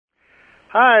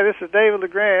Hi, this is David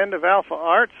LeGrand of Alpha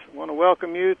Arts. I want to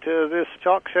welcome you to this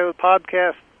Chalk Show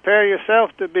podcast. Prepare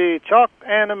yourself to be chalked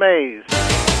and amazed.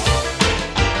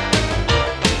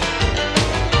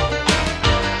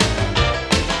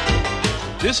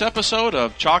 This episode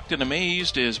of Chalked and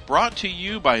Amazed is brought to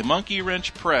you by Monkey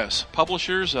Wrench Press,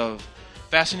 publishers of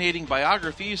fascinating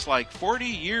biographies like 40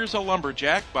 Years a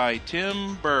Lumberjack by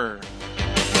Tim Burr.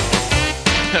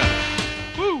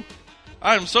 Woo!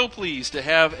 I'm so pleased to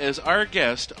have as our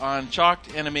guest on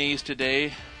Chalked and Amazed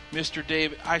today, Mr.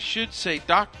 David, I should say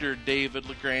Dr. David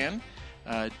LeGrand.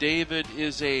 David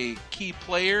is a key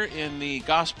player in the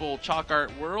gospel chalk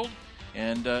art world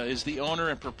and is the owner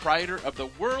and proprietor of the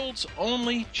world's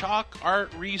only Chalk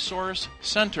Art Resource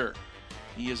Center.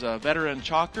 He is a veteran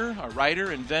chalker, a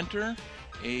writer, inventor,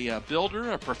 a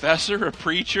builder, a professor, a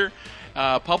preacher,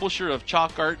 publisher of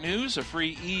Chalk Art News, a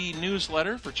free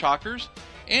e-newsletter for chalkers,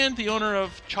 and the owner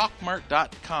of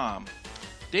Chalkmart.com.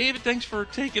 David, thanks for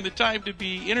taking the time to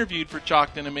be interviewed for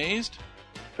Chalked and Amazed.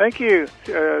 Thank you.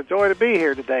 Joy to be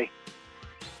here today.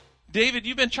 David,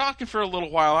 you've been chalking for a little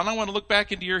while, and I want to look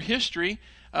back into your history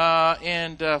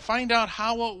and find out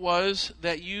how it was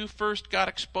that you first got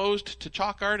exposed to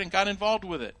chalk art and got involved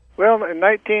with it. Well, in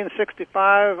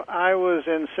 1965, I was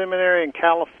in seminary in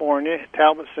California,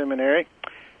 Talbot Seminary,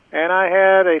 and I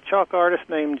had a chalk artist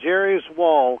named Jerry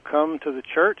Zwall come to the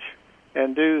church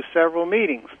and do several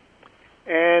meetings.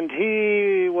 And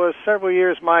he was several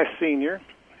years my senior,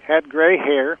 had gray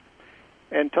hair,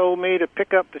 and told me to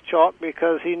pick up the chalk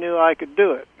because he knew I could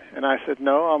do it. And I said,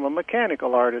 no, I'm a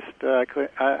mechanical artist.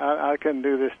 I couldn't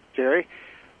do this, Jerry.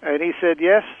 And he said,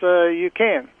 yes, you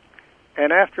can.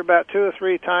 And after about 2 or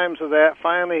 3 times of that,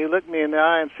 finally he looked me in the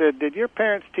eye and said, did your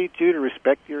parents teach you to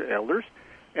respect your elders?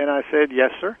 And I said,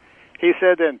 yes, sir. He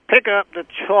said, then pick up the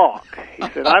chalk. He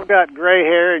said, I've got gray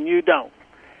hair and you don't.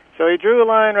 So he drew a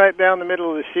line right down the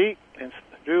middle of the sheet and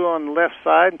drew on the left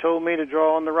side and told me to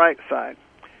draw on the right side.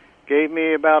 Gave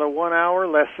me about a 1-hour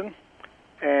lesson,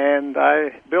 and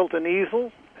I built an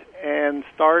easel and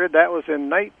started. That was in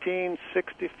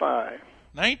 1965.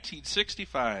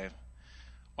 1965.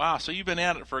 Wow, so you've been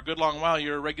at it for a good long while.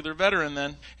 You're a regular veteran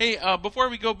then. Hey, before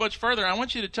we go much further, I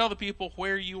want you to tell the people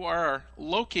where you are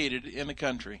located in the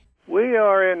country. We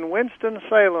are in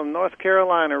Winston-Salem, North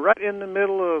Carolina, right in the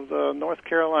middle of North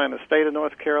Carolina, state of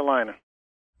North Carolina.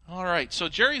 All right, so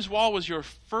Jerry Zwall was your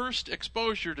first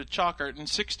exposure to chalk art in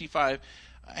 65.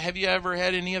 Have you ever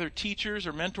had any other teachers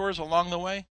or mentors along the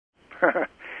way?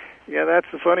 Yeah, that's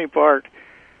the funny part.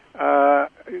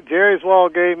 Jerry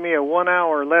Zwall gave me a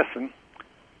 1-hour lesson,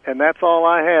 and that's all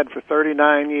I had for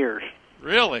 39 years.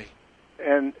 Really?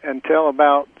 And until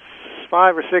about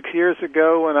 5 or 6 years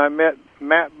ago when I met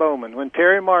Matt Bowman. When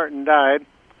Terry Martin died,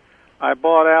 I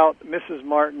bought out Mrs.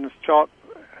 Martin's chalk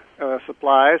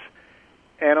supplies,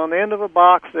 and on the end of a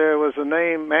box there was the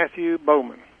name Matthew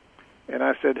Bowman. And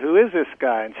I said, who is this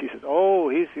guy? And she said, oh,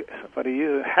 he's somebody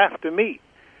you have to meet.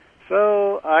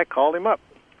 So I called him up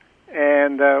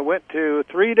and went to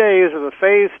 3 days of a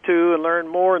Phase 2 and learned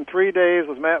more in 3 days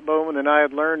with Matt Bowman than I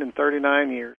had learned in 39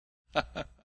 years.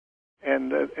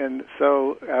 And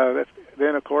so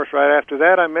then, of course, right after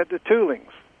that, I met the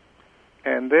Toolings.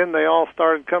 And then they all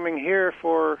started coming here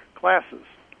for classes.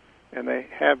 And they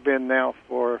have been now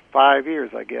for 5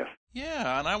 years, I guess.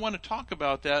 Yeah, and I want to talk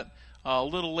about that a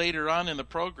little later on in the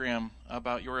program,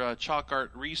 about your Chalk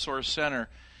Art Resource Center.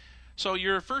 So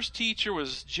your first teacher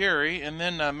was Jerry, and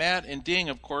then Matt and Ding,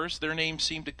 of course. Their names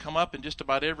seem to come up in just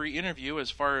about every interview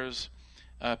as far as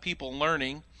people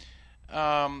learning.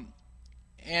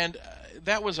 And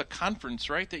that was a conference,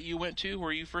 right, that you went to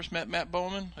where you first met Matt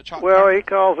Bowman? Well, he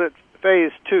calls it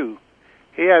Phase 2.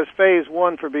 He has Phase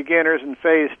 1 for beginners and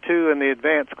Phase 2 in the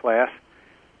advanced class.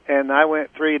 And I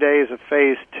went 3 days of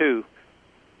Phase 2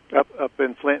 up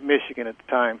in Flint, Michigan at the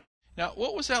time. Now,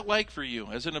 what was that like for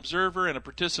you as an observer and a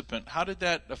participant? How did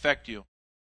that affect you?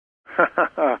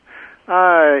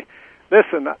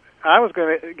 Listen, I was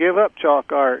going to give up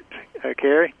chalk art,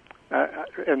 Carrie,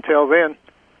 until then.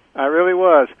 I really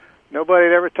was. Nobody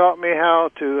had ever taught me how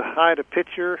to hide a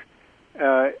picture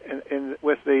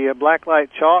with the blacklight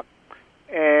chalk,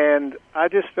 and I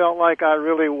just felt like I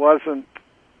really wasn't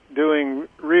doing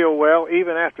real well,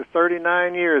 even after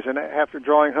 39 years and after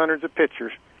drawing hundreds of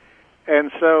pictures.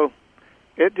 And so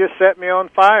it just set me on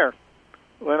fire.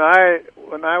 When I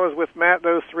was with Matt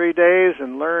those 3 days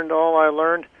and learned all I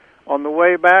learned, on the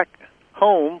way back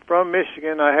home from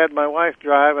Michigan, I had my wife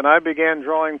drive, and I began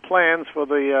drawing plans for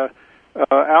the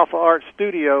Alpha Art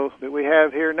Studio that we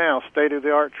have here now,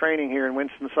 state-of-the-art training here in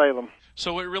Winston-Salem.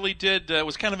 So it really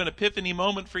was kind of an epiphany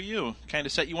moment for you, kind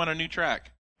of set you on a new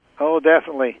track. Oh,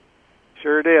 definitely.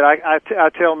 Sure did. I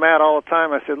tell Matt all the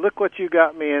time, I said, look what you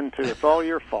got me into. It's all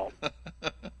your fault.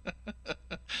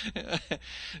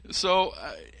 So,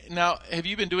 now, have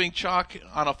you been doing chalk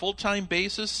on a full-time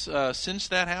basis since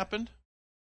that happened?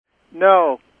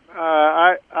 No.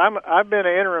 I've been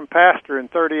an interim pastor in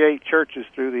 38 churches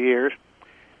through the years,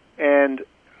 and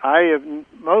I have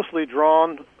mostly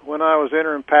drawn when I was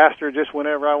interim pastor just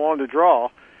whenever I wanted to draw.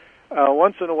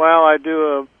 Once in a while I do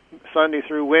a Sunday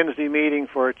through Wednesday meeting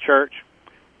for a church,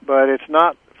 but it's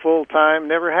not full-time,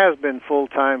 never has been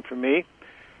full-time for me.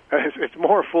 It's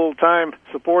more full-time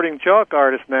supporting chalk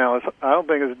artists now. I don't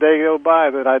think there's a day go by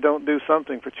that I don't do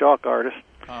something for chalk artists.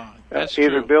 That's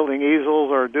either true. Building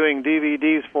easels or doing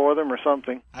DVDs for them or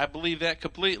something. I believe that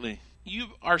completely. You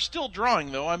are still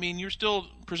drawing, though. I mean, you're still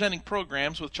presenting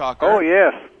programs with chalk art. Oh,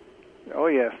 yes. Oh,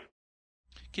 yes.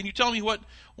 Can you tell me what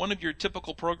one of your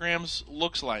typical programs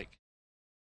looks like?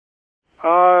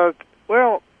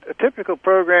 Well, a typical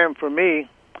program for me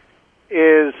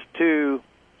is to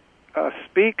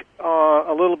speak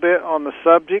a little bit on the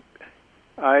subject.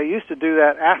 I used to do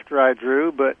that after I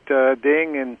drew, but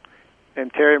Ding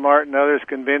and Terry Martin and others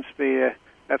convinced me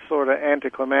that's sort of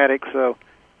anticlimactic, so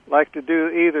I like to do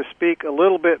either speak a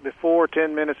little bit before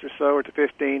 10 minutes or so, or to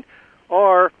 15,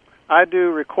 or I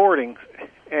do recordings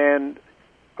and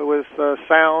with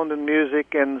sound and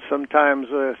music and sometimes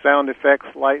sound effects,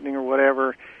 lightning or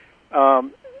whatever,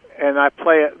 and I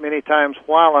play it many times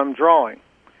while I'm drawing.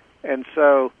 And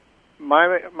so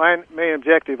my main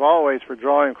objective always for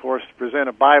drawing, of course, is to present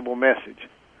a Bible message.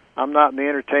 I'm not in the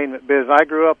entertainment business. I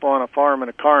grew up on a farm and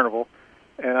a carnival,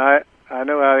 and I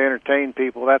know how to entertain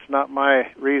people. That's not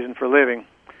my reason for living.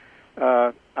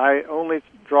 I only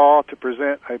draw to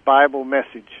present a Bible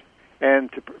message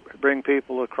and to bring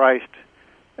people to Christ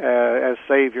as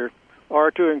Savior, or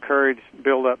to encourage,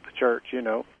 build up the church, you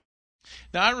know.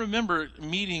 Now, I remember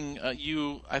meeting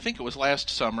you, I think it was last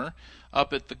summer,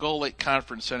 up at the Gull Lake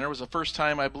Conference Center. It was the first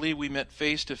time I believe we met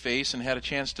face-to-face and had a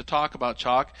chance to talk about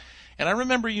chalk. And I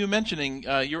remember you mentioning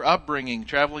your upbringing,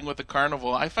 traveling with the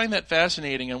carnival. I find that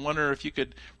fascinating and wonder if you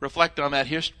could reflect on that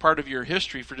part of your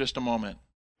history for just a moment.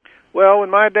 Well, when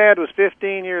my dad was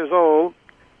 15 years old,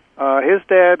 his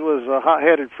dad was a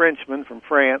hot-headed Frenchman from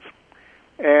France,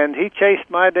 and he chased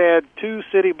my dad 2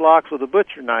 city blocks with a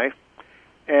butcher knife,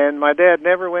 and my dad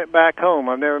never went back home.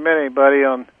 I've never met anybody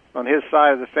on his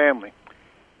side of the family.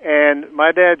 And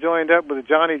my dad joined up with the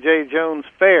Johnny J. Jones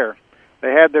Fair.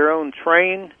 They had their own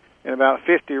train and about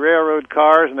 50 railroad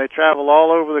cars, and they traveled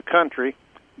all over the country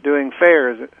doing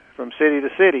fairs from city to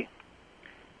city.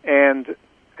 And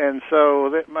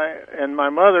so my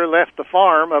mother left the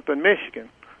farm up in Michigan,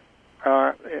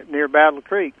 near Battle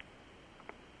Creek,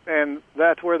 and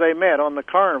that's where they met on the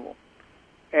carnival.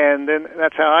 And then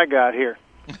that's how I got here.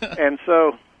 And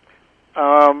so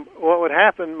what would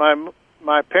happen?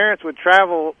 My parents would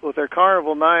travel with their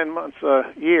carnival 9 months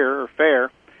a year or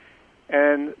fair,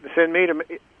 and send me to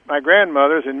my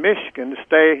grandmother's in Michigan to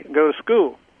stay and go to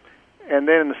school. And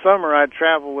then in the summer, I'd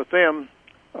travel with them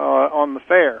on the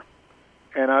fair.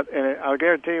 And I'll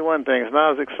guarantee you one thing: it's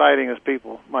not as exciting as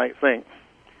people might think.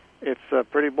 It's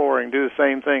pretty boring. Do the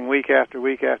same thing week after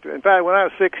week after. In fact, when I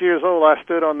was 6 years old, I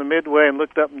stood on the Midway and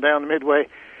looked up and down the Midway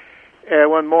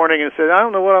one morning and said, "I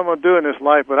don't know what I'm going to do in this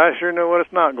life, but I sure know what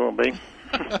it's not going to be."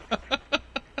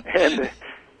 And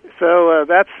so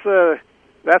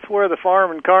that's where the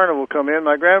farm and carnival come in.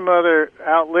 My grandmother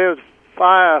outlived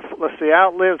 4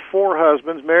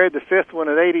 husbands, married the 5th one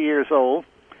at 80 years old,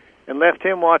 and left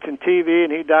him watching TV,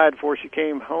 and he died before she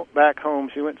came back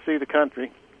home. She went to see the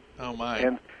country. Oh, my.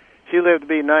 And she lived to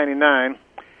be 99.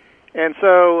 And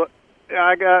so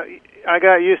I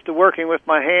got used to working with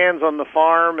my hands on the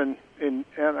farm and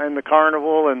the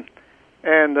carnival, and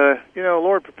you know,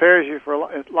 Lord prepares you for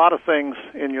a lot of things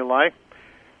in your life.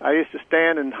 I used to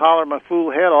stand and holler my fool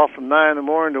head off from 9 in the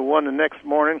morning to 1 the next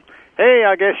morning. "Hey,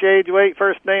 I guess your age, weight,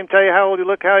 first name, tell you how old you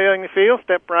look, how young you feel.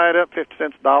 Step right up, 50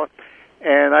 cents a dollar."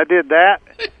 And I did that,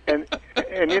 and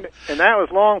that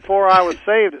was long before I was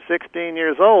saved at 16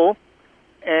 years old.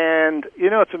 And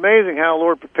you know, it's amazing how the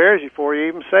Lord prepares you for you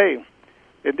even saved.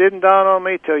 It didn't dawn on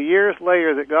me till years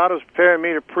later that God was preparing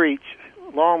me to preach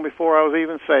long before I was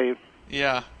even saved.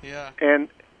 Yeah.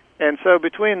 And so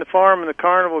between the farm and the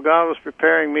carnival, God was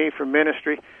preparing me for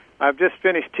ministry. I've just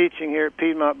finished teaching here at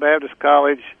Piedmont Baptist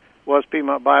College, was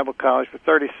Piedmont Bible College, for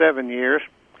 37 years.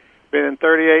 Been in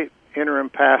 38 interim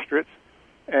pastorates.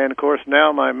 And, of course,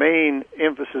 now my main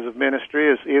emphasis of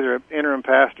ministry is either an interim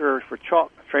pastor or for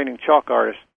training chalk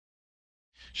artists.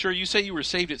 Sure, you say you were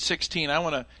saved at 16. I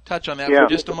want to touch on that Yeah. for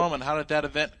just a moment. How did that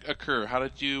event occur? How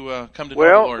did you come to know the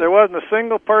Well, Lord? there wasn't a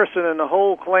single person in the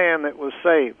whole clan that was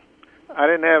saved. I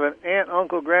didn't have an aunt,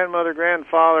 uncle, grandmother,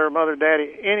 grandfather, mother,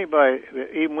 daddy, anybody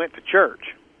that even went to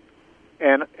church.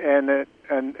 And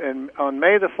on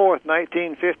May the 4th,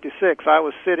 1956, I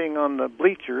was sitting on the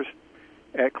bleachers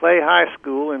at Clay High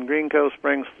School in Green Cove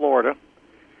Springs, Florida,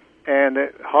 and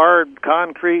hard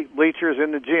concrete bleachers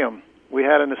in the gym. We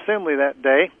had an assembly that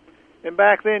day, and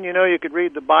back then, you know, you could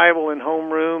read the Bible in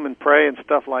homeroom and pray and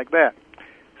stuff like that.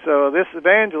 So this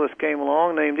evangelist came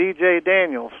along named E.J.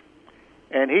 Daniels,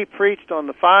 and he preached on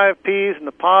the 5 P's and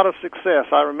the pot of success.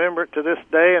 I remember it to this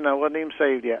day, and I wasn't even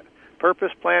saved yet.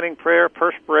 Purpose, planning, prayer,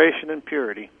 perspiration, and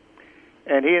purity.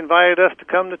 And he invited us to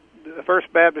come to the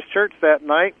First Baptist Church that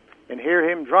night and hear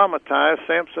him dramatize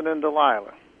Samson and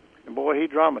Delilah. And boy, he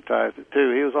dramatized it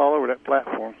too. He was all over that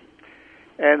platform.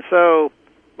 And so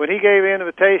when he gave the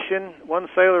invitation, one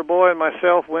sailor boy and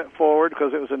myself went forward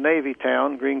because it was a Navy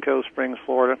town, Green Cove Springs,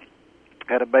 Florida,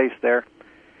 had a base there.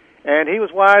 And he was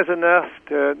wise enough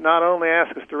to not only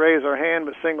ask us to raise our hand,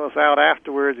 but single us out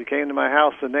afterwards. He came to my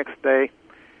house the next day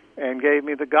and gave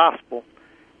me the gospel.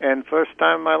 And first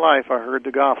time in my life I heard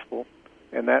the gospel.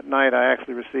 And that night I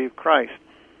actually received Christ.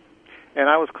 And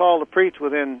I was called to preach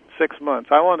within 6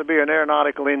 months. I wanted to be an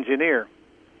aeronautical engineer.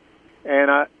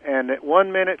 And at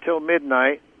 1 minute till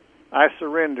midnight, I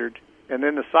surrendered. And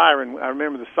then I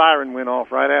remember the siren went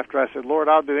off right after I said, Lord,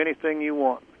 I'll do anything you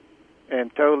want.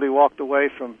 And totally walked away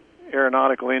from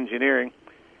aeronautical engineering.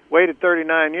 Waited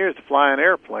 39 years to fly an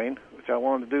airplane, which I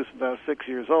wanted to do since I was 6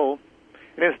 years old.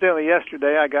 And incidentally,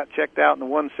 yesterday I got checked out in the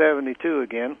 172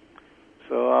 again,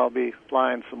 so I'll be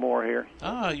flying some more here.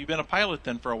 Ah, you've been a pilot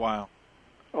then for a while.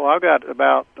 Oh, I've got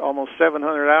about almost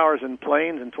 700 hours in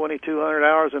planes and 2,200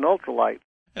 hours in ultralight.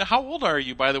 And how old are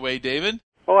you, by the way, David?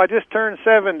 Oh, I just turned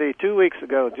 70 2 weeks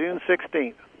ago, June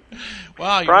 16th.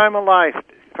 Wow. Prime of life.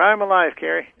 Prime of life,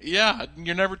 Kerry. Yeah,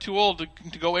 you're never too old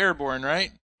to go airborne,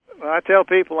 right? Well, I tell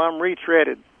people I'm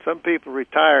retreaded. Some people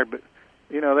retired, but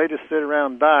you know, they just sit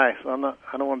around and die, so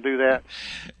I don't want to do that.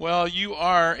 Well, you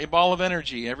are a ball of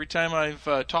energy. Every time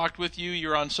I've talked with you,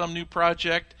 you're on some new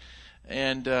project,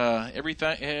 and every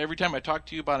time I talk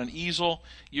to you about an easel,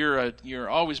 you're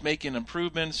always making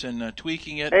improvements and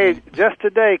tweaking it. Hey, just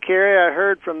today, Kerry, I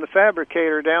heard from the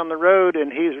fabricator down the road,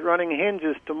 and he's running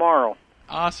hinges tomorrow.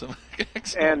 Awesome.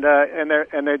 Excellent.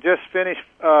 And they're just finished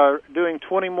doing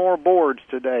 20 more boards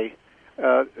today,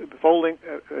 bending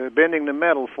the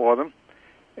metal for them.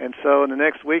 And so in the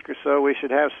next week or so, we should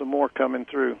have some more coming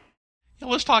through. Yeah,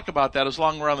 let's talk about that as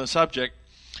long as we're on the subject.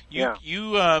 You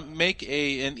make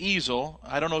an easel.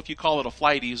 I don't know if you call it a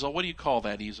flight easel. What do you call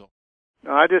that easel?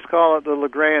 No, I just call it the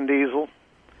Legrand easel.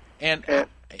 And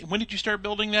when did you start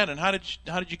building that, and how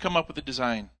did you come up with the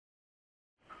design?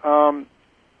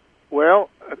 Well,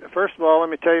 first of all, let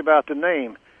me tell you about the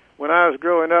name. When I was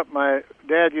growing up, my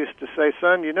dad used to say,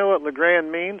 "Son, you know what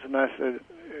Legrand means?" And I said,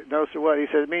 "No, sir, what?" He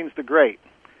said, "It means the great."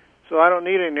 So I don't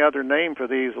need any other name for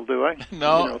the easel, do I?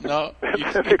 No, no.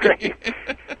 The great.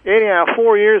 Anyhow,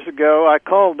 4 years ago, I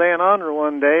called Dan Unruh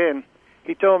one day, and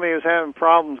he told me he was having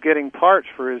problems getting parts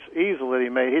for his easel that he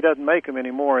made. He doesn't make them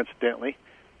anymore, incidentally,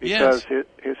 because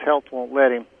his health won't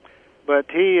let him.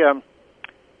 But he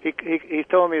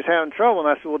told me he was having trouble, and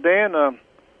I said, "Well, Dan,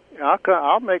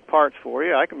 I'll make parts for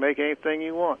you. I can make anything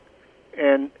you want."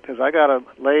 And because I got a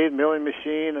lathe, milling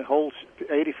machine, a whole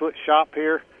 80-foot shop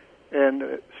here.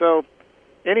 And so,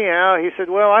 anyhow, he said,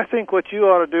 "Well, I think what you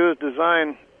ought to do is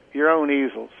design your own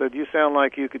easel." Said, "You sound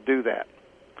like you could do that."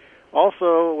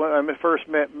 Also, when I first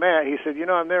met Matt, he said, "You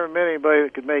know, I've never met anybody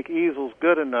that could make easels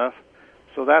good enough,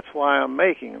 so that's why I'm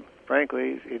making them."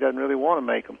 Frankly, he doesn't really want to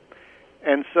make them.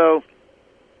 And so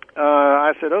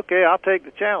I said, "Okay, I'll take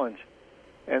the challenge."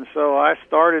 And so I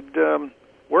started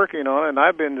working on it, and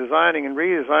I've been designing and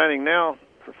redesigning now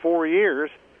for 4 years,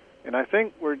 and I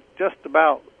think we're just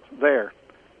about there,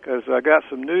 because I got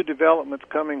some new developments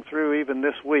coming through even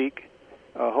this week,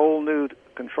 a whole new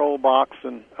control box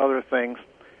and other things,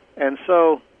 and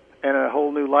a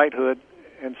whole new light hood,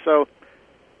 and so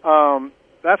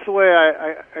that's the way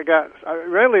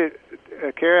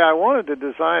Kerry, I wanted to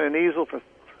design an easel for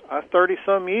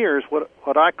 30-some years,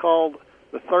 what I called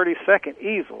the 30-second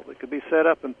easel. It could be set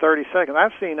up in 30 seconds.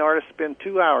 I've seen artists spend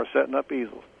 2 hours setting up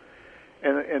easels,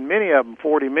 and many of them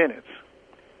 40 minutes.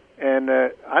 And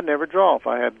I'd never draw if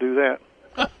I had to do that.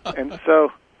 And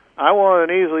so I wanted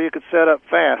an easel you could set up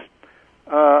fast.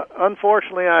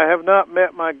 Unfortunately, I have not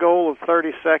met my goal of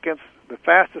 30 seconds. The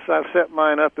fastest I've set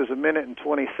mine up is 1 minute and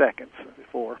 20 seconds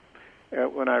before,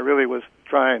 when I really was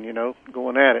trying,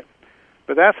 going at it.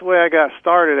 But that's the way I got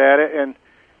started at it.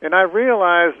 And I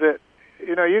realized that,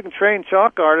 you can train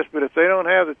chalk artists, but if they don't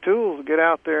have the tools to get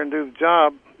out there and do the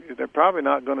job, they're probably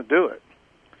not going to do it.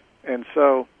 And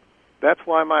so that's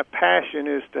why my passion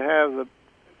is to have the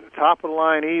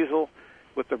top-of-the-line easel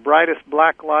with the brightest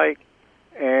black light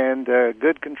and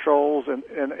good controls, and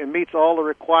it meets all the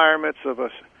requirements of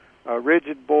a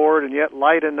rigid board and yet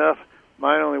light enough.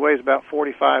 Mine only weighs about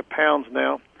 45 pounds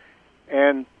now,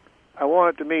 and I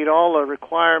want it to meet all the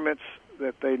requirements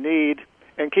that they need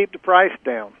and keep the price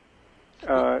down.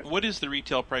 What is the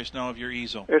retail price now of your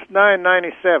easel? It's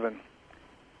 $9.97,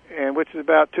 and which is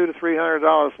about $200 to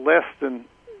 $300 less than,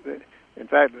 in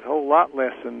fact, a whole lot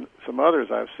less than some others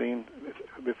I've seen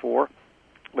before.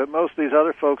 But most of these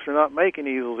other folks are not making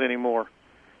easels anymore.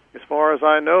 As far as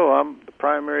I know, I'm the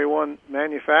primary one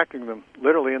manufacturing them,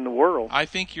 literally in the world. I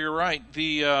think you're right.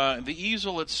 The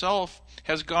easel itself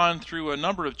has gone through a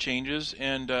number of changes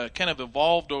and kind of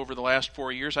evolved over the last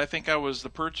 4 years. I think I was the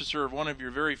purchaser of one of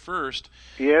your very first.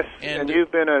 Yes, and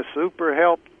you've been a super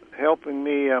helping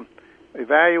me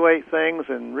evaluate things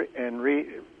and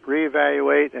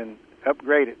reevaluate and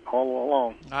upgrade it all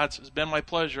along. It's been my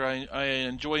pleasure. I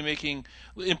enjoy making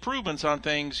improvements on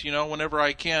things, whenever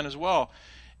I can as well.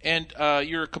 And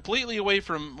you're completely away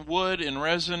from wood and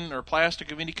resin or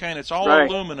plastic of any kind. It's all right.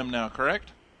 Aluminum now,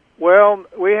 correct? Well,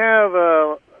 we have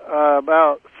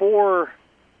about 4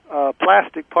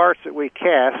 plastic parts that we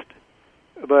cast,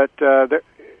 but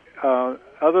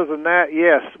other than that,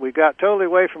 yes, we got totally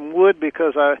away from wood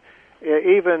because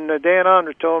even Dan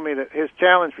Onder told me that his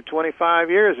challenge for 25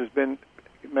 years has been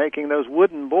making those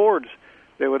wooden boards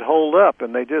that would hold up,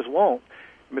 and they just won't.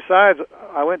 Besides,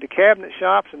 I went to cabinet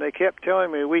shops, and they kept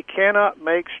telling me we cannot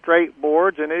make straight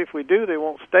boards, and if we do, they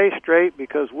won't stay straight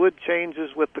because wood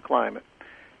changes with the climate.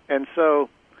 And so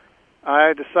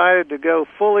I decided to go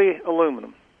fully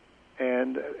aluminum,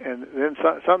 and then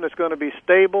something that's going to be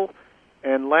stable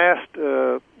and last,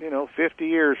 50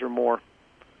 years or more.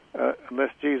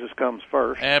 Unless Jesus comes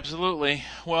first. Absolutely.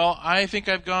 Well, I think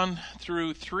I've gone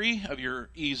through 3 of your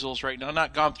easels right now.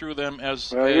 Not gone through them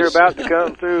as. Well, you're about to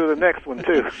come through the next one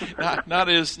too. not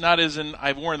as in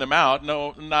I've worn them out.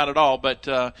 No, not at all. But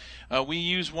we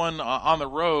use one on the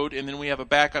road, and then we have a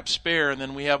backup spare, and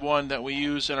then we have one that we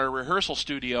use in our rehearsal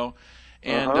studio.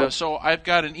 And so I've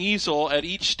got an easel at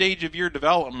each stage of your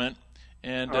development.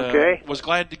 And was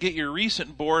glad to get your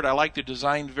recent board. I like the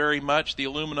design very much. The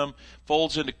aluminum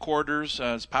folds into quarters.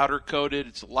 It's powder coated.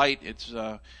 It's light. It's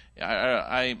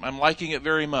I'm liking it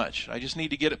very much. I just need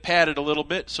to get it padded a little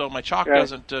bit so my chalk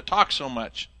doesn't talk so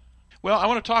much. Well, I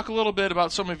want to talk a little bit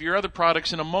about some of your other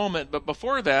products in a moment, but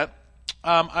before that,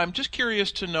 I'm just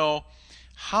curious to know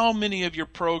how many of your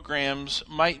programs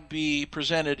might be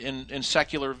presented in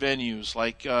secular venues,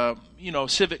 like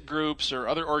civic groups or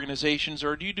other organizations,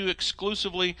 or do you do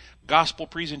exclusively gospel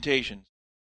presentations?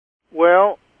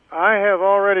 Well, I have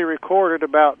already recorded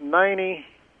about 90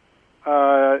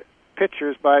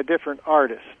 pictures by different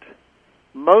artists.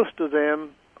 Most of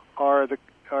them are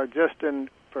just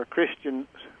for Christian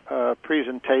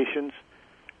presentations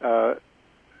that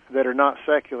are not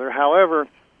secular. However,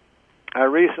 I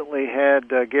recently had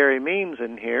Gary Means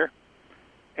in here,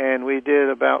 and we did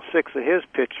about 6 of his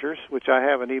pictures, which I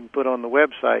haven't even put on the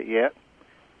website yet.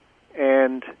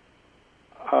 And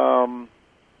I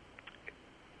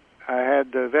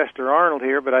had Vester Arnold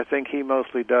here, but I think he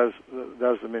mostly does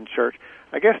them in church.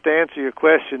 I guess to answer your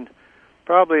question,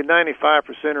 probably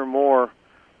 95% or more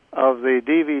of the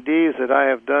DVDs that I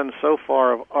have done so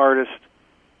far of artists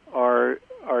are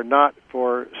not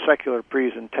for secular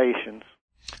presentations.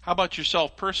 How about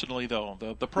yourself personally, though?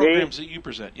 The programs that you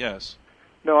present, yes.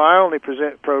 No, I only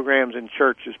present programs in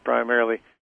churches primarily.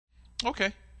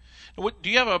 Okay. Do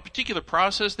you have a particular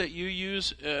process that you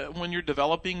use when you're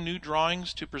developing new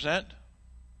drawings to present?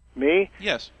 Me?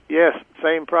 Yes. Yes,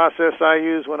 same process I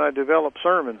use when I develop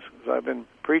sermons, because I've been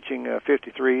preaching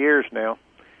 53 years now.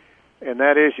 And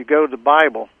that is, you go to the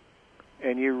Bible,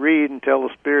 and you read until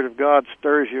the Spirit of God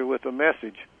stirs you with a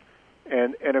message.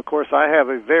 And of course, I have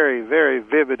a very, very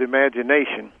vivid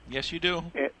imagination. Yes, you do.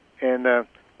 And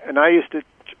I used to,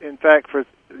 in fact, for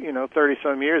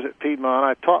 30-some years at Piedmont,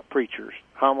 I taught preachers,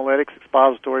 homiletics,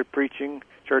 expository preaching,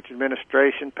 church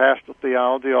administration, pastoral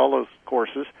theology, all those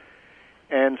courses.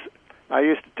 And I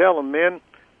used to tell them, men,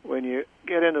 when you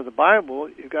get into the Bible,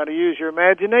 you've got to use your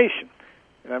imagination.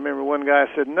 And I remember one guy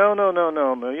said, no,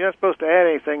 you're not supposed to add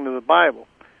anything to the Bible.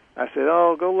 I said,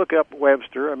 go look up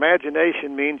Webster.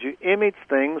 Imagination means you image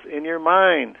things in your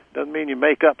mind. Doesn't mean you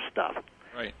make up stuff.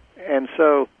 Right. And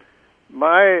so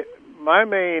my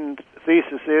main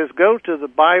thesis is go to the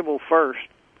Bible first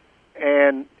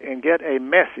and get a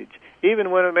message.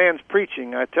 Even when a man's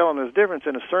preaching, I tell him there's a difference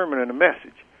in a sermon and a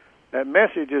message. That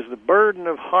message is the burden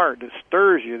of heart that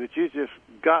stirs you, that you just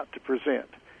got to present.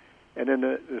 and then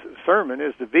the sermon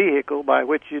is the vehicle by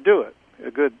which you do it.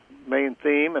 A good main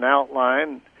theme, an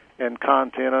outline, and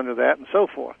content under that, and so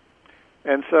forth.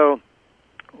 And so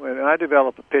when I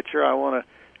develop a picture, I want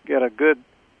to get a good,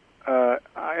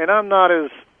 and I'm not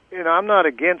as, I'm not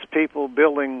against people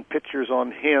building pictures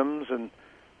on hymns and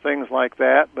things like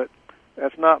that, but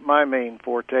that's not my main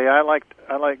forte. I like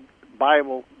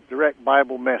Bible, direct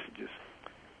Bible messages.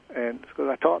 And because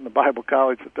I taught in the Bible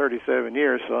college for 37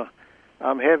 years, so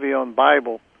I'm heavy on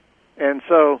Bible. And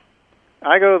so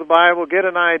I go to the Bible, get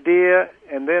an idea,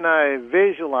 and then I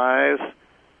visualize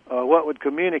what would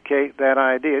communicate that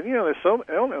idea. There's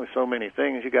only so many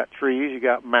things. You got trees, you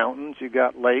got mountains, you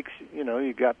got lakes,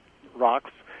 you got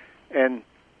rocks, and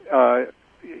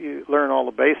you learn all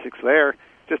the basics there.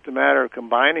 It's just a matter of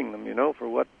combining them, for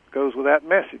what goes with that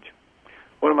message.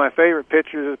 One of my favorite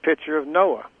pictures is a picture of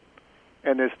Noah.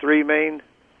 And there's three main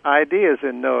ideas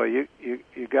in Noah.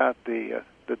 You got the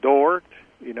door,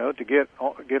 to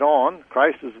get on.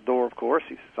 Christ is the door, of course.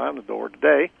 He says, "I'm the door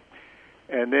today."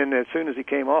 And then as soon as he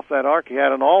came off that ark, he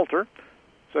had an altar.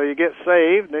 So you get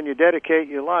saved, and then you dedicate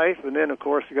your life, and then of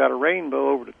course you got a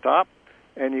rainbow over the top,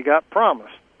 and you got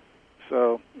promise.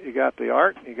 So you got the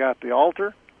ark, you got the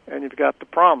altar, and you've got the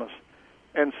promise.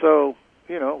 And so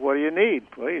what do you need?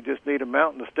 Well, you just need a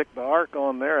mountain to stick the ark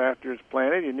on there after it's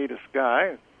planted. You need a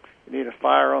sky. You need a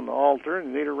fire on the altar.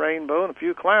 And you need a rainbow and a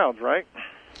few clouds, right?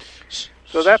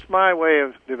 So that's my way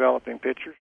of developing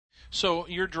pictures. So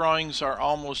your drawings are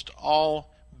almost all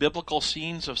biblical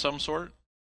scenes of some sort?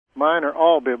 Mine are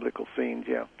all biblical scenes,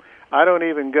 yeah. I don't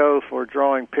even go for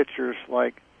drawing pictures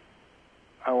like,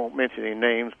 I won't mention any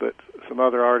names, but some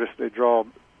other artists, they draw,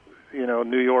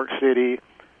 New York City,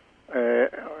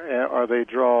 or they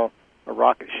draw a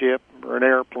rocket ship or an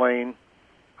airplane.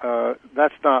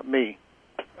 That's not me.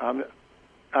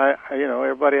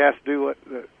 Everybody has to do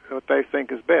what they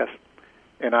think is best,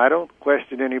 and I don't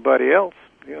question anybody else.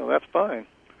 That's fine.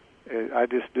 I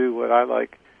just do what I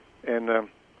like, and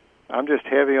I'm just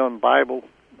heavy on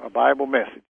a Bible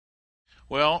message.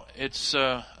 Well, it's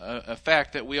a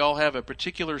fact that we all have a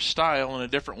particular style and a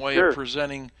different way of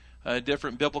presenting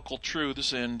different biblical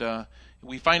truths, and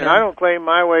we find. And I don't claim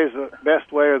my way is the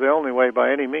best way or the only way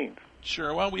by any means.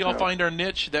 Sure. Well, we all find our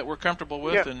niche that we're comfortable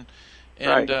with, yeah.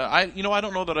 and right. I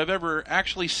don't know that I've ever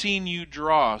actually seen you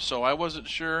draw, so I wasn't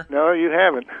sure. No, you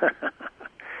haven't.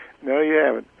 No, you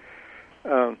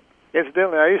haven't.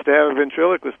 Incidentally, I used to have a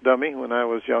ventriloquist dummy when I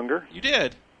was younger. You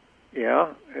did?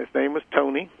 Yeah. His name was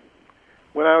Tony.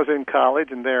 When I was in college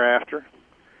and thereafter,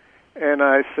 and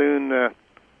I soon,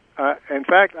 in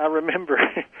fact, I remember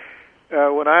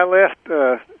when I left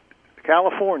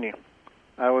California,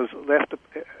 I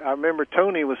remember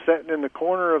Tony was sitting in the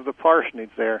corner of the parsonage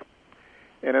there,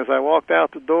 and as I walked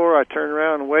out the door, I turned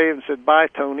around and waved and said, "Bye,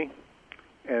 Tony,"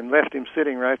 and left him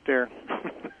sitting right there.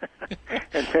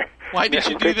 Why did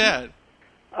you do that?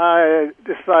 I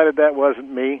decided that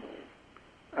wasn't me.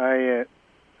 I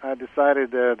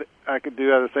decided that I could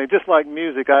do other things. Just like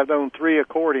music, I've owned 3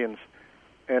 accordions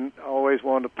and always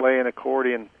wanted to play an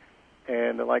accordion,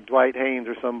 and like Dwight Haynes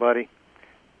or somebody.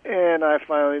 And I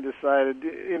finally decided,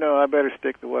 I better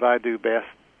stick to what I do best.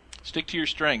 Stick to your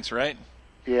strengths, right?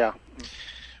 Yeah.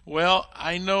 Well,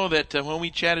 I know that when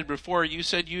we chatted before, you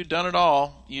said you'd done it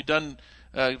all. You'd done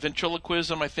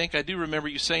ventriloquism, I think. I do remember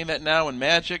you saying that now, and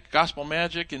magic, gospel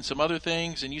magic, and some other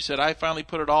things. And you said, I finally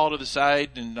put it all to the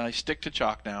side, and I stick to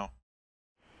chalk now.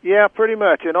 Yeah, pretty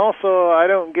much. And also, I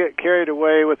don't get carried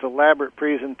away with elaborate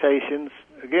presentations.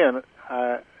 Again,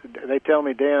 they tell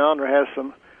me Dan Ondra has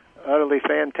some utterly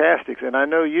fantastic, and I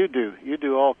know you do. You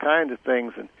do all kinds of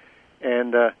things,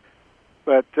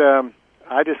 but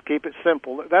I just keep it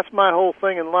simple. That's my whole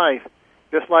thing in life.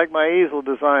 Just like my easel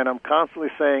design, I'm constantly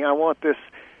saying, I want this.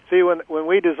 See, when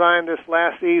we designed this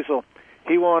last easel,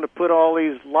 he wanted to put all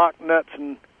these lock nuts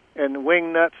and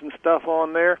wing nuts and stuff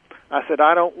on there. I said,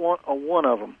 I don't want a one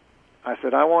of them. I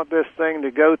said, I want this thing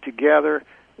to go together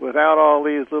without all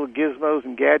these little gizmos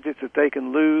and gadgets that they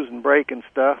can lose and break and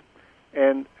stuff.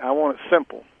 And I want it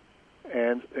simple,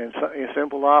 and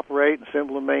simple to operate and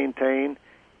simple to maintain,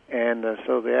 and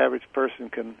so the average person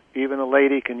can, even a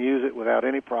lady, can use it without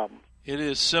any problem. It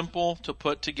is simple to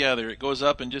put together. It goes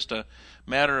up in just a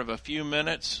matter of a few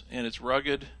minutes, and it's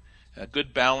rugged, a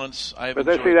good balance. But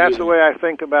that's the way I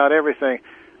think about everything.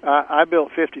 I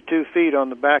built 52 feet on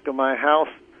the back of my house.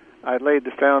 I laid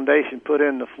the foundation, put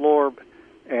in the floor,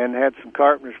 and had some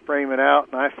carpenters frame it out,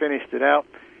 and I finished it out.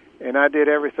 And I did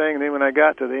everything, and then when I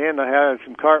got to the end, I had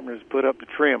some carpenters put up the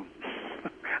trim.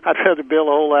 I'd rather build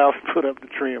a whole house and put up the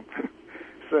trim.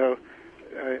 So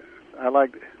I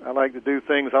like to do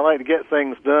things. I like to get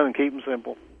things done and keep them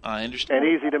simple. I understand.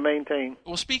 and easy to maintain.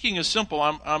 Well, speaking is simple.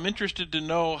 I'm interested to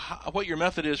know what your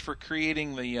method is for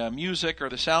creating the music or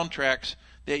the soundtracks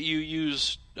that you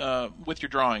use with your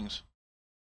drawings.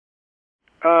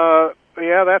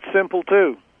 Yeah, that's simple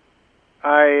too.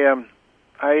 I've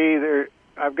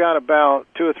got about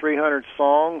 200 or 300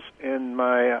 songs in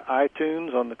my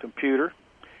iTunes on the computer,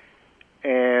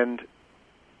 and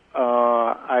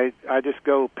I just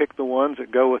go pick the ones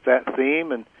that go with that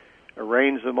theme and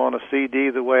arrange them on a CD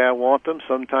the way I want them.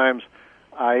 Sometimes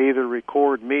I either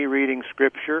record me reading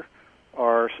Scripture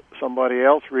or somebody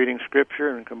else reading Scripture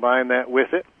and combine that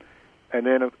with it. And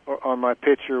then on my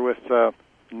picture with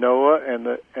Noah and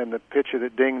the picture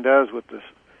that Ding does with the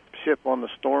ship on the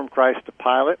storm, Christ the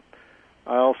pilot,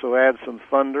 I also add some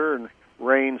thunder and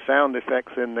rain sound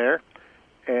effects in there,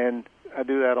 and I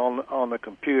do that on the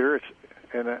computer.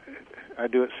 I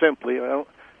do it simply. I don't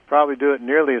probably do it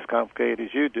nearly as complicated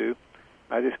as you do.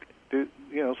 I just do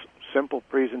simple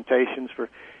presentations for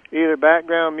either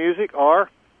background music or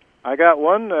I got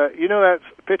one. That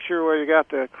picture where you got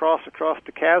the cross across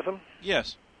the chasm?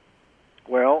 Yes.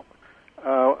 Well,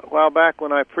 a while back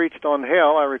when I preached on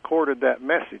hell, I recorded that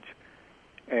message.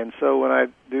 And so when I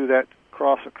do that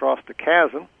cross across the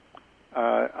chasm,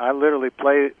 I literally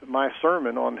play my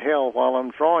sermon on hell while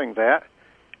I'm drawing that.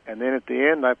 And then at the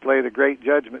end, I play the Great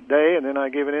Judgment Day, and then I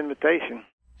give an invitation.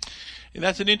 And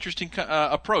that's an interesting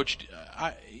approach.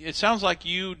 It sounds like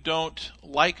you don't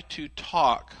like to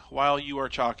talk while you are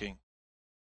chalking.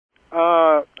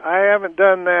 I haven't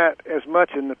done that as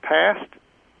much in the past.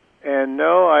 And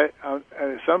no,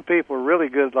 some people are really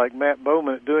good, like Matt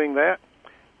Bowman, at doing that,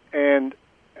 and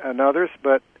others.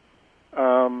 But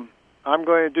I'm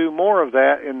going to do more of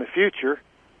that in the future.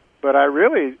 But I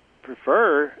really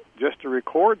prefer just to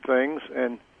record things,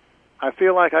 and I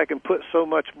feel like I can put so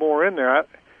much more in there.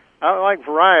 I like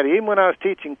variety. Even when I was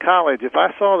teaching college, if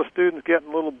I saw the students getting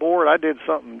a little bored, I did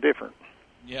something different.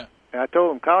 Yeah. And I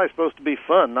told them college is supposed to be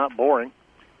fun, not boring.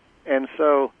 And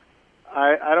so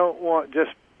I don't want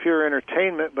just pure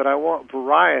entertainment, but I want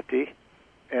variety,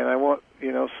 and I want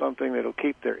something that'll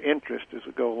keep their interest as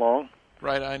we go along.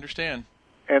 Right, I understand.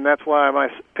 And that's why my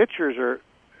pictures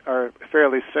are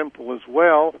fairly simple as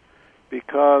well,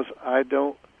 because I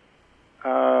don't.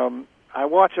 I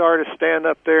watch artists stand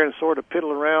up there and sort of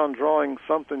piddle around drawing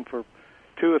something for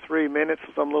 2 or 3 minutes,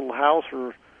 some little house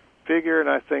or figure, and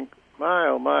I think, my,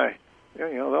 oh my,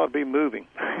 that ought to be moving.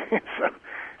 So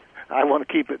I want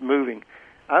to keep it moving.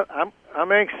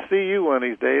 I'm anxious to see you one of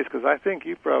these days, because I think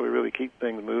you probably really keep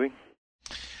things moving.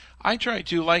 I try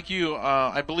to, like you.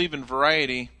 I believe in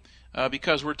variety.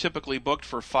 Because we're typically booked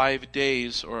for 5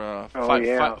 days or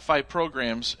five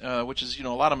programs, which is a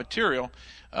lot of material.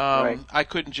 Right. I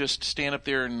couldn't just stand up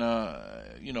there and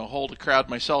hold a crowd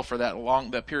myself for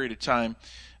that period of time.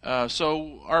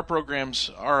 So our programs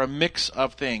are a mix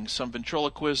of things: some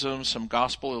ventriloquism, some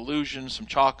gospel illusion, some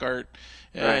chalk art,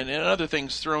 and other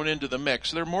things thrown into the mix.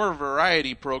 So they're more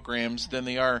variety programs than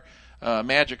they are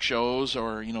magic shows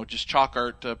or just chalk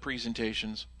art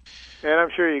presentations. And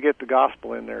I'm sure you get the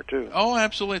gospel in there too. Oh,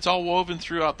 absolutely! It's all woven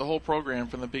throughout the whole program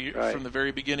from the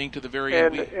very beginning to the very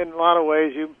end. And in a lot of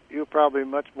ways, you're probably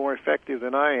much more effective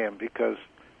than I am, because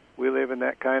we live in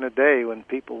that kind of day when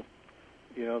people,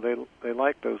 they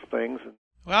like those things.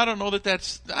 Well, I don't know that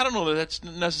that's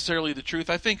necessarily the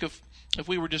truth. I think if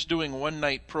we were just doing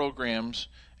one-night programs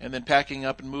and then packing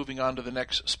up and moving on to the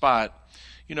next spot,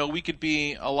 we could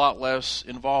be a lot less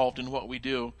involved in what we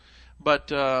do.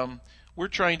 But we're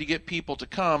trying to get people to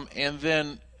come and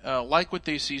then like what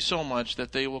they see so much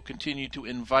that they will continue to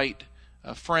invite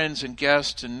friends and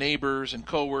guests and neighbors and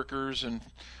coworkers and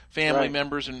family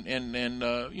members and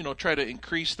try to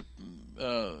increase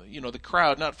the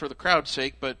crowd, not for the crowd's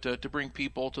sake, but to bring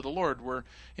people to the Lord. We're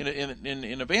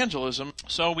in evangelism,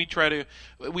 so we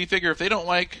figure if they don't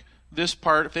like this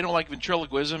part, if they don't like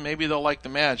ventriloquism, maybe they'll like the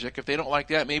magic. If they don't like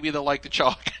that, maybe they'll like the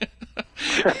chalk.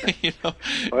 Well,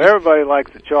 everybody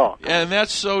likes the chalk, and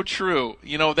that's so true.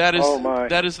 That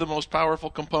is the most powerful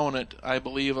component, I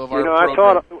believe, of our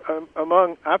program.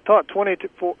 I've taught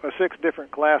 26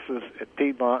 different classes at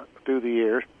Piedmont through the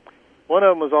years. One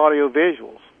of them was audio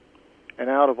visuals, and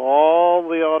out of all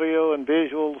the audio and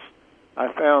visuals,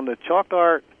 I found that chalk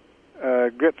art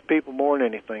grips people more than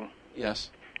anything.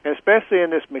 Yes. And especially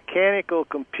in this mechanical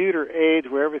computer age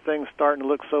where everything's starting to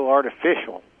look so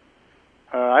artificial.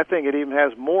 I think it even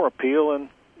has more appeal, and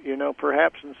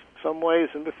perhaps in some ways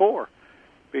than before,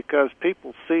 because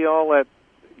people see all that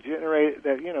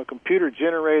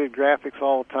computer-generated graphics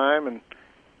all the time,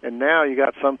 and now you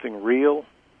got something real.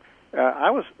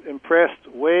 I was impressed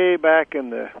way back in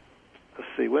the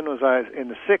see, when was I? In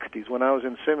the 60s, when I was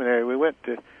in seminary. We went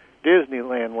to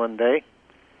Disneyland one day,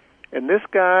 and this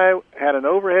guy had an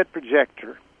overhead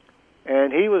projector,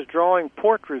 and he was drawing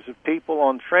portraits of people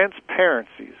on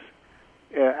transparencies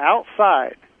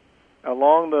outside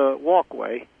along the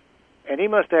walkway, and he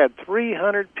must have had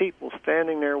 300 people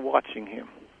standing there watching him.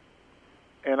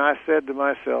 And I said to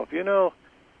myself, you know,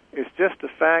 it's just the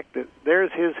fact that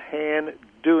there's his hand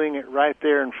doing it right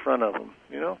there in front of him,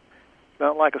 you know? It's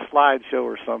not like a slideshow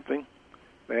or something.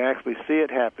 They actually see it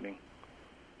happening.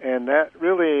 And that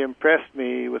really impressed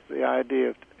me with the idea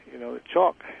of, you know, that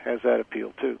chalk has that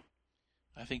appeal too.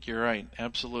 I think you're right.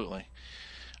 Absolutely.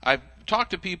 I've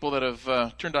talked to people that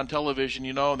have turned on television,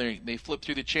 you know, they flip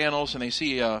through the channels and they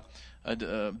see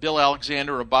Bill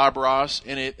Alexander or Bob Ross,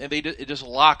 and it just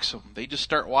locks them. They just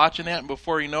start watching that, and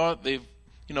before you know it, they've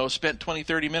spent 20,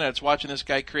 30 minutes watching this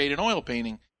guy create an oil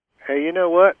painting. Hey, you know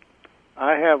what?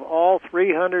 I have all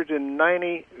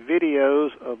 390 videos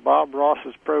of Bob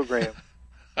Ross's program.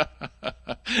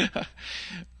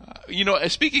 You know,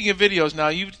 speaking of videos, now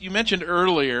you mentioned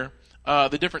earlier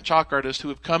the different chalk artists who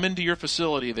have come into your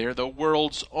facility there, the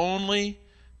world's only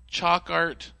chalk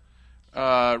art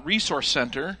resource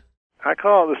center. I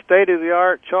call it the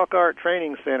state-of-the-art chalk art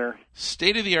training center.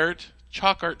 State-of-the-art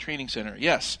chalk art training center,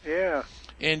 yes. Yeah.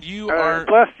 And you are...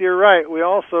 Plus, you're right, we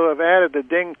also have added the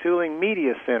Ding Tooling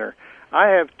Media Center. I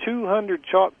have 200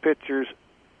 chalk pictures,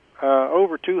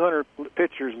 over 200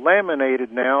 pictures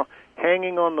laminated now,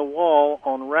 hanging on the wall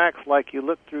on racks like you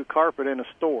look through carpet in a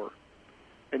store.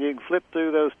 And you can flip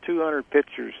through those 200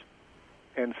 pictures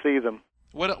and see them.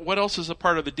 What else is a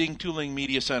part of the Ding Tooling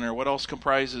Media Center? What else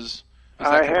comprises...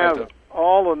 I have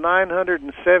all the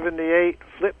 978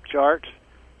 flip charts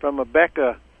from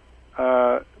Abeka.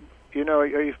 You know, are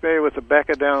you familiar with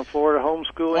Abeka down in Florida,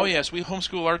 homeschooling? Oh, yes, we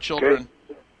homeschool our children.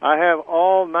 Okay. I have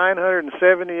all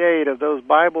 978 of those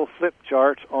Bible flip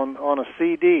charts on a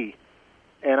CD,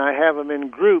 and I have them in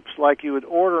groups like you would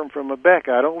order them from Abeka.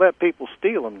 I don't let people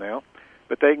steal them now,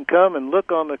 but they can come and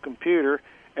look on the computer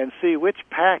and see which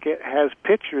packet has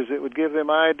pictures that would give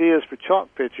them ideas for chalk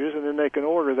pictures, and then they can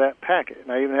order that packet. And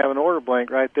I even have an order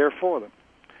blank right there for them.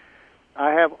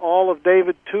 I have all of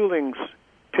David Tooling's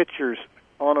pictures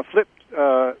on a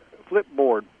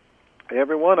flipboard,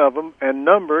 every one of them, and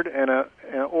numbered, and an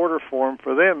order form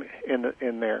for them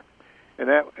in there. And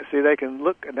they can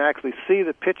look and actually see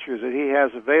the pictures that he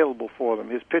has available for them,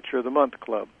 his Picture of the Month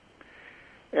Club.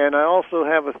 And I also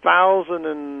have 1,000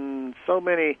 and so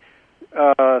many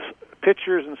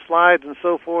pictures and slides and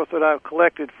so forth that I've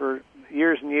collected for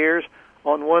years and years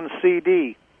on one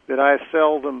CD that I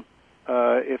sell them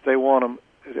if they want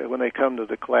them when they come to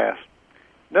the class.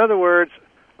 In other words,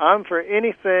 I'm for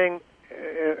anything,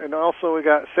 and also we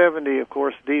got 70, of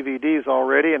course, DVDs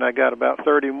already, and I got about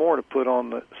 30 more to put on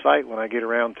the site when I get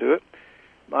around to it.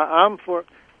 I'm for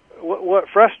what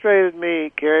frustrated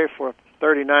me, Carrie, for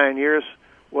 39 years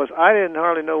was I didn't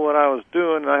hardly know what I was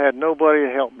doing, and I had nobody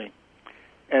to help me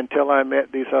until I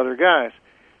met these other guys.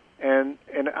 And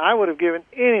I would have given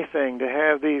anything to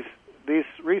have these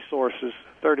resources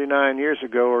 39 years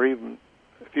ago or even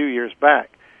a few years back.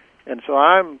 And so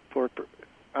I'm for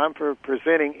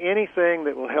presenting anything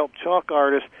that will help chalk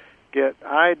artists get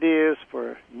ideas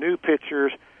for new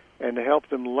pictures and to help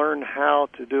them learn how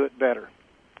to do it better,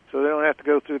 so they don't have to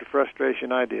go through the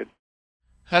frustration I did.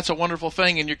 That's a wonderful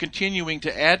thing, and you're continuing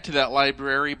to add to that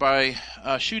library by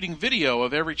shooting video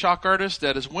of every chalk artist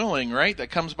that is willing, right? That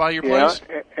comes by your place.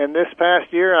 Yeah, and this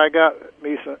past year I got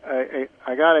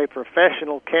a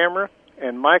professional camera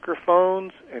and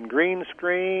microphones and green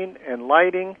screen and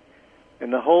lighting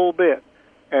and the whole bit.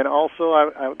 And also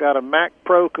I've got a Mac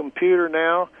Pro computer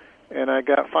now, and I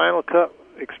got Final Cut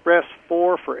Express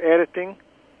 4 for editing,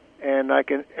 and I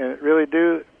can really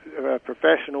do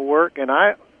professional work. And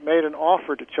I made an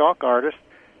offer to chalk artists,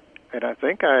 and I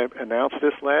think I announced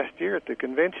this last year at the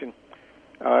convention.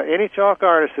 Any chalk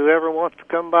artist who ever wants to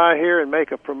come by here and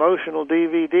make a promotional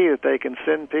DVD that they can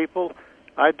send people,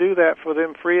 I do that for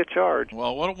them free of charge.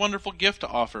 Well, what a wonderful gift to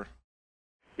offer.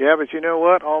 Yeah, but you know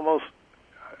what? Almost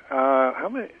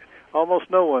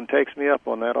no one takes me up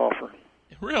on that offer.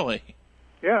 Really?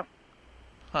 Yeah.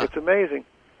 Huh. It's amazing.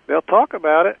 They'll talk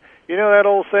about it. You know that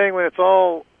old saying, when it's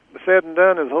all said and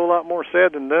done, there's a whole lot more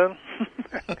said than done?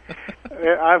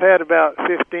 I've had about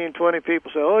 15, 20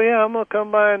 people say, oh, yeah, I'm going to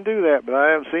come by and do that, but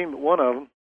I haven't seen one of them.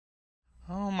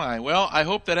 Oh, my. Well, I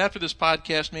hope that after this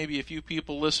podcast, maybe a few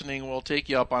people listening will take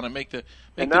you up on it, make the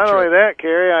And not only that,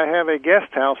 Carrie, I have a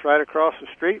guest house right across the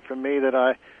street from me that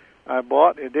I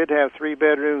bought. It did have 3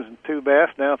 bedrooms and 2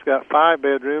 baths. Now it's got 5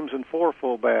 bedrooms and 4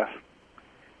 full baths.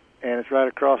 And it's right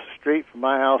across the street from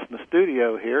my house and the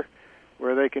studio here.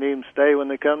 where they can even stay when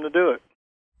they come to do it.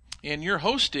 And you're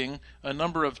hosting a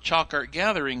number of chalk art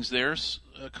gatherings there,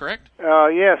 correct?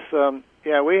 Yes.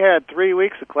 Yeah, we had 3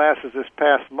 weeks of classes this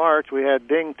past March. We had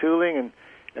Ding Tooling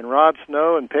and Rod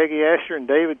Snow and Peggy Escher and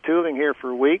David Tooling here for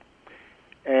a week,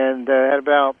 and had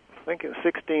about, I think it was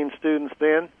 16 students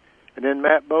then. And then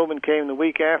Matt Bowman came the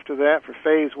week after that for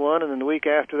Phase 1, and then the week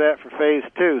after that for Phase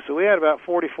 2. So we had about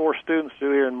 44 students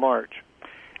through here in March.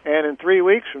 And in 3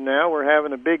 weeks from now, we're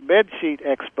having a big bedsheet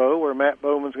expo where Matt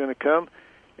Bowman's going to come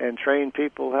and train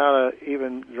people how to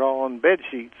even draw on bed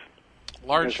sheets,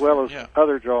 large, as well as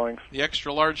other drawings. The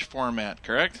extra large format,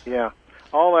 correct? Yeah.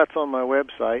 All that's on my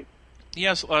website.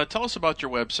 Yes. Tell us about your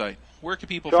website. Where can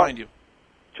people find you?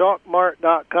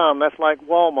 Chalkmart.com. That's like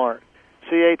Walmart.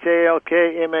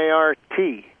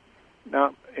 CHALKMART.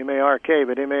 Not M-A-R-K,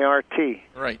 but M-A-R-T.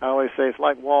 Right. I always say it's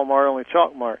like Walmart, only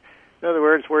Chalkmart. In other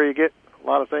words, where you get a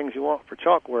lot of things you want for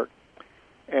chalk work.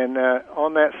 And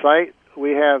on that site,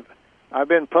 I've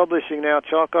been publishing now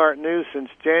Chalk Art News since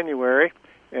January,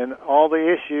 and all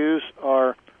the issues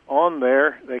are on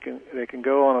there. They can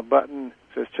go on a button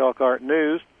that says Chalk Art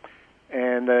News,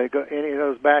 and any of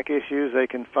those back issues they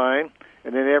can find.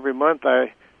 And then every month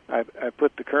I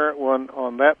put the current one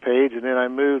on that page, and then I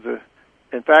move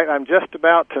in fact, I'm just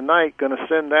about tonight going to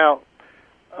send out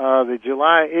the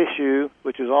July issue,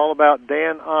 which is all about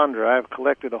Dan Ondra. I've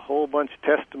collected a whole bunch of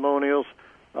testimonials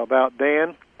about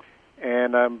Dan,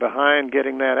 and I'm behind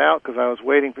getting that out because I was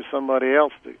waiting for somebody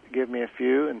else to give me a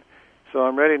few, and so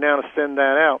I'm ready now to send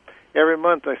that out. Every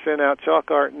month I send out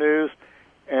Chalk Art News,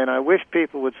 and I wish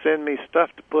people would send me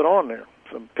stuff to put on there,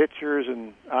 some pictures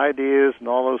and ideas and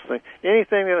all those things,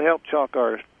 anything that will help chalk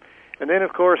artists. And then,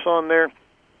 of course, on there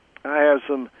I have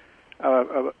some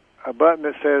a button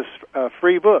that says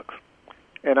free books.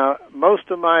 And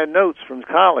most of my notes from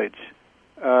college,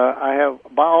 I have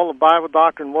all the Bible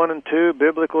Doctrine 1 and 2,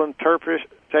 Biblical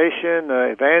Interpretation,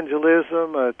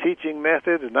 Evangelism, Teaching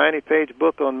Methods, a 90-page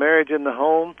book on marriage in the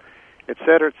home,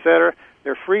 etc., etc.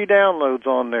 They're free downloads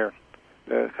on there.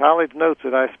 The college notes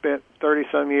that I spent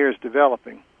 30-some years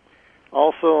developing.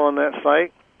 Also on that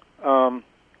site,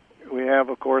 we have,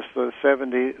 of course, the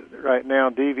 70, right now,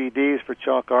 DVDs for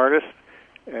chalk artists,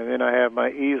 and then I have my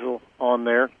easel on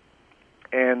there.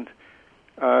 And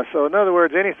so, in other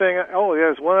words, anything... Oh,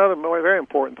 there's one other very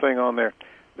important thing on there.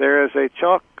 There is a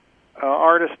chalk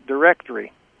artist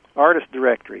directory,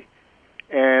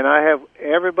 and I have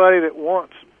everybody that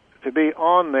wants to be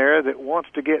on there, that wants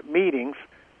to get meetings.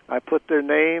 I put their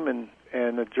name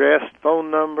and address,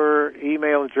 phone number,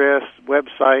 email address,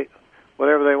 website,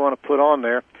 whatever they want to put on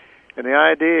there. And the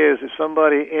idea is if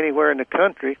somebody anywhere in the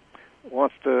country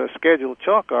wants to schedule a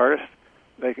chalk artist,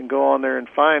 they can go on there and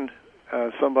find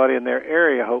somebody in their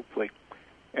area, hopefully.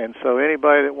 And so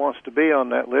anybody that wants to be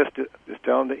on that list, just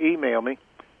tell them to email me,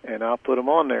 and I'll put them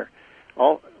on there.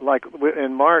 Like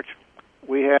in March,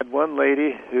 we had one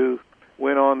lady who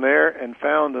went on there and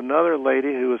found another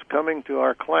lady who was coming to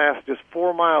our class just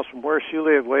 4 miles from where she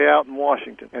lived, way out in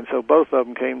Washington. And so both of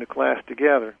them came to class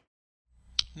together.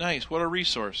 Nice. What a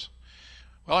resource.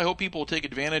 Well, I hope people will take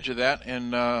advantage of that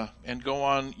and go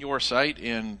on your site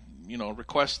and,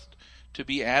 request to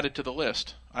be added to the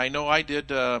list. I know I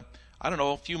did, a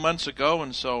few months ago,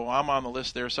 and so I'm on the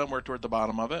list there somewhere toward the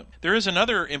bottom of it. There is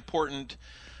another important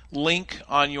link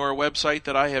on your website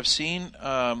that I have seen.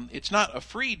 It's not a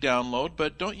free download,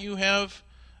 but don't you have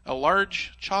a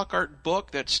large chalk art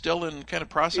book that's still in kind of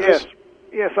process?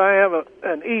 Yes, I have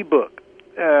an e-book.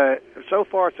 So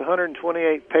far, it's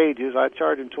 128 pages. I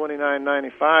charge them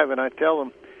 $29.95, and I tell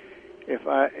them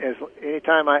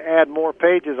anytime I add more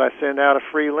pages, I send out a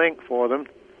free link for them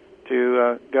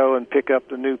to go and pick up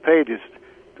the new pages.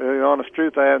 To tell you the honest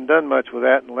truth, I haven't done much with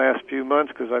that in the last few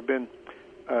months because I've been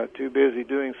too busy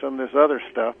doing some of this other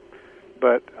stuff.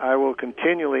 But I will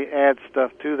continually add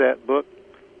stuff to that book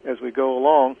as we go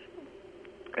along,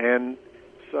 and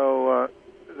so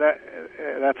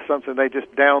that's something they just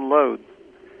download.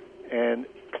 And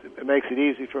it makes it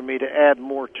easy for me to add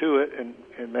more to it, and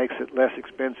makes it less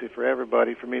expensive for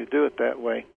everybody for me to do it that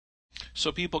way.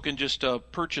 So people can just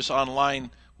purchase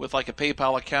online with like a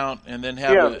PayPal account and then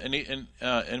have an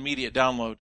immediate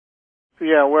download.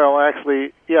 Yeah, well,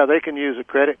 actually, they can use a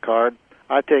credit card.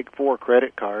 I take 4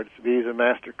 credit cards, Visa,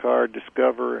 MasterCard,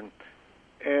 Discover,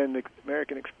 and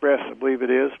American Express, I believe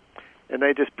it is. And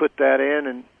they just put that in,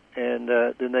 and then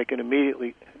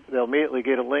they'll immediately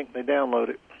get a link, they download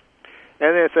it.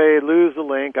 And if they lose the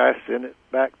link, I send it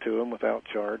back to them without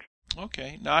charge.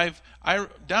 Okay. Now, I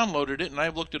downloaded it, and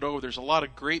I've looked it over. There's a lot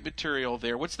of great material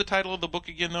there. What's the title of the book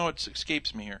again, though? It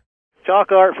escapes me here.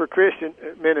 Chalk Art for Christian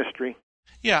Ministry.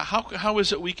 Yeah, how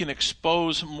is it we can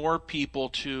expose more people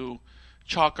to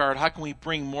chalk art? How can we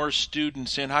bring more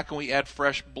students in? How can we add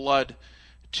fresh blood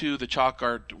to the chalk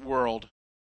art world?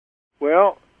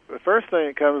 Well, the first thing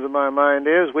that comes to my mind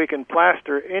is we can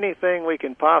plaster anything we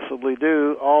can possibly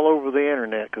do all over the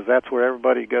Internet, because that's where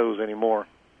everybody goes anymore.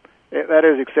 That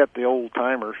is, except the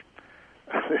old-timers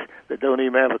that don't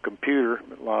even have a computer,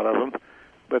 a lot of them.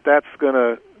 But that's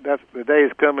the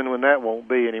day's coming when that won't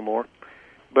be anymore.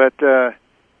 But,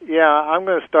 yeah, I'm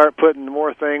going to start putting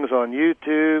more things on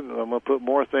YouTube. I'm going to put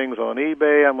more things on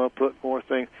eBay. I'm going to put more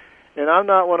things. And I'm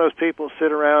not one of those people who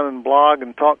sit around and blog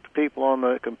and talk to people on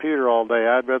the computer all day.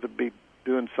 I'd rather be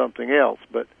doing something else.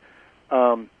 But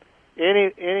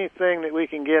anything that we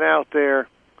can get out there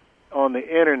on the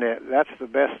Internet, that's the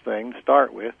best thing to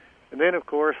start with. And then, of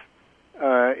course,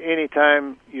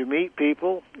 anytime you meet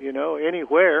people,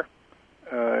 anywhere,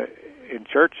 in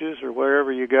churches or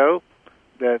wherever you go,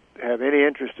 that have any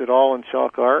interest at all in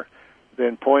chalk art,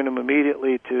 then point them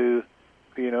immediately to,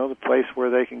 the place where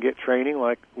they can get training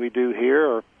like we do here.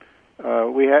 Or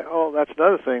that's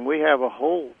another thing. We have a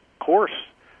whole course,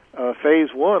 Phase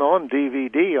 1 on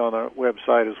DVD on our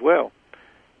website as well.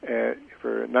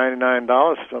 For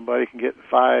 $99, somebody can get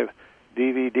 5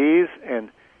 DVDs, and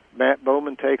Matt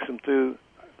Bowman takes them through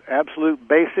absolute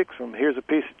basics from here's a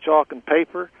piece of chalk and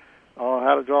paper,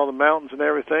 how to draw the mountains and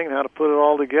everything, and how to put it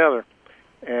all together.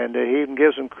 And he even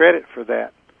gives them credit for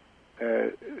that.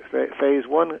 Phase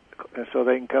 1, so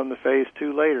they can come to Phase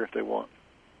 2 later if they want.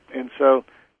 And so,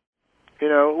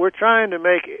 we're trying to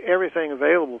make everything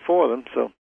available for them.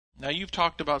 So now you've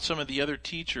talked about some of the other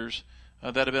teachers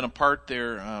that have been a part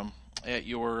there at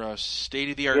your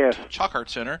state-of-the-art yes. chalk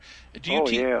art center. Do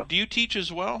you teach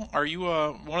as well? Are you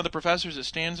one of the professors that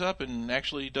stands up and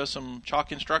actually does some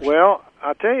chalk instruction? Well,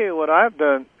 I'll tell you what I've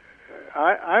done.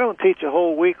 I don't teach a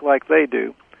whole week like they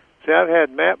do. See, I've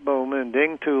had Matt Bowman and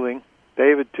David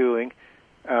Tooling.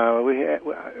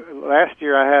 Last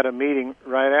year I had a meeting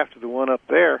right after the one up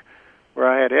there where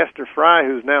I had Esther Fry,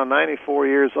 who's now 94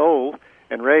 years old,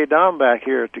 and Ray Dombach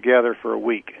here together for a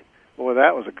week. Boy,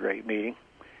 that was a great meeting.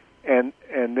 And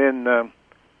then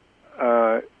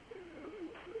I've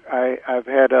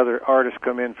had other artists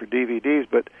come in for DVDs,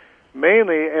 but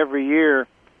mainly every year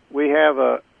we have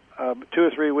 2 or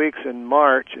 3 weeks in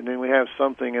March, and then we have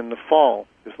something in the fall,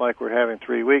 just like we're having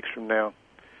 3 weeks from now.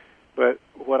 But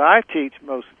what I teach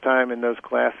most of the time in those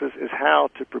classes is how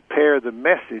to prepare the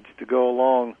message to go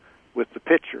along with the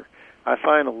picture. I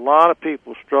find a lot of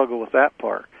people struggle with that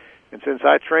part. And since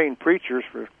I trained preachers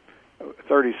for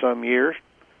 30-some years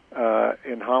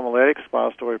in homiletics,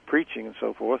 expository preaching, and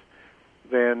so forth,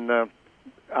 then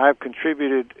I've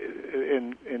contributed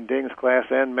in Ding's class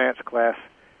and Matt's class.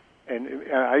 And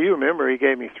you remember he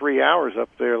gave me 3 hours up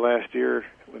there last year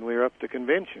when we were up at the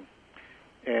convention.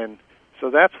 And so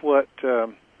that's what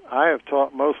I have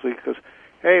taught mostly, because,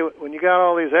 hey, when you got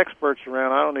all these experts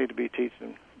around, I don't need to be teaching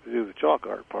them to do the chalk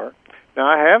art part. Now,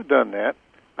 I have done that.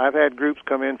 I've had groups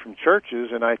come in from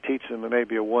churches, and I teach them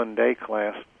maybe a one-day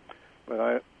class, but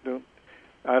I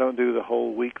don't do the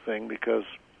whole week thing, because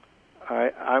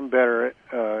I'm better at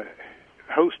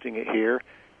hosting it here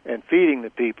and feeding the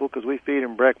people, because we feed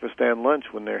them breakfast and lunch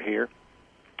when they're here.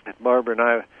 Barbara and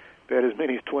I fed as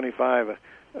many as 25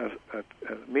 a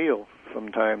meal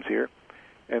sometimes here.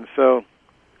 And so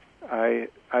I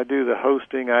do the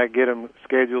hosting. I get them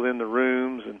scheduled in the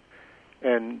rooms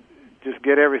and just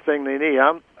get everything they need.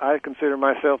 I consider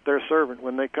myself their servant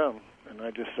when they come, and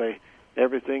I just say,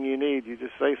 everything you need, you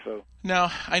just say so.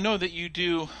 Now, I know that you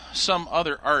do some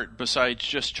other art besides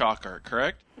just chalk art,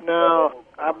 correct? No,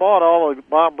 I bought all of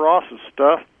Bob Ross's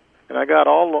stuff, and I got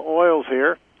all the oils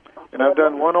here, and I've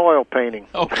done one oil painting.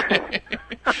 Okay.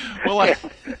 Well,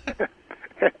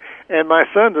 and my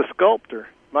son's a sculptor.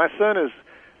 My son is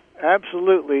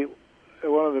absolutely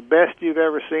one of the best you've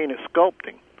ever seen at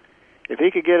sculpting. If he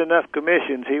could get enough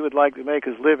commissions, he would like to make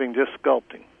his living just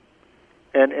sculpting.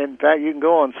 And in fact, you can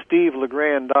go on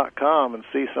SteveLegrand.com and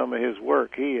see some of his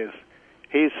work.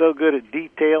 He's so good at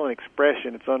detail and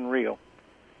expression, it's unreal.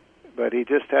 But he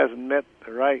just hasn't met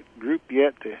the right group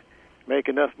yet to make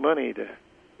enough money to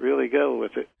really go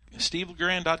with it.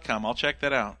 SteveLegrand.com, I'll check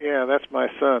that out. Yeah, that's my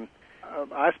son.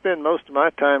 I spend most of my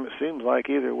time, it seems like,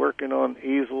 either working on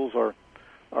easels or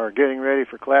getting ready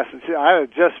for classes. I have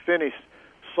just finished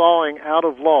sawing out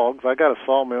of logs. I got a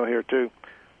sawmill here, too.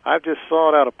 I've just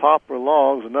sawed out of poplar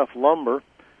logs enough lumber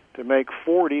to make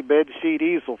 40 bedsheet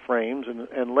easel frames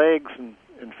and legs and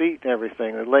feet and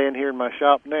everything. They're laying here in my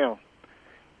shop now.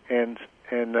 And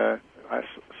I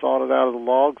sawed it out of the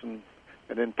logs and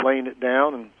then planed it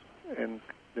down and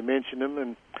dimensioned them,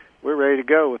 and we're ready to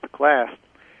go with the class.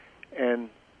 And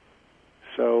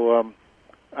so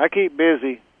I keep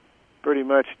busy pretty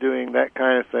much doing that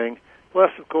kind of thing.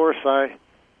 Plus, of course,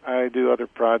 I do other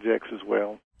projects as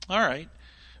well. All right.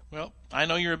 Well, I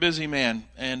know you're a busy man,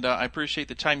 and I appreciate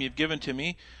the time you've given to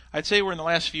me. I'd say we're in the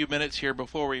last few minutes here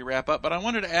before we wrap up, but I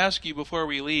wanted to ask you before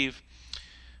we leave,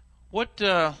 what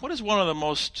is one of the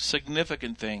most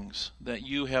significant things that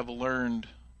you have learned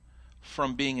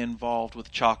from being involved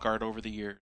with chalk art over the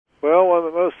years? Well, one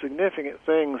of the most significant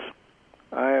things,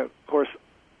 of course,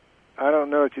 I don't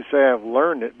know if you say I've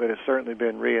learned it, but it's certainly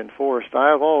been reinforced.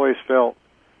 I've always felt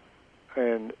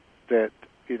that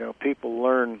people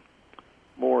learn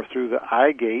more through the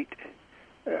eye gate.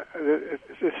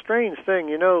 It's a strange thing,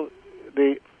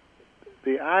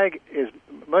 the eye is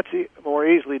much more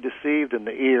easily deceived than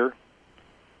the ear.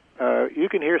 You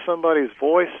can hear somebody's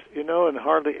voice, and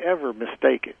hardly ever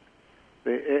mistake it.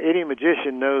 Any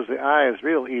magician knows the eye is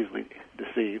real easily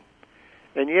deceived.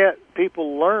 And yet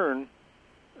people learn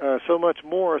so much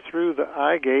more through the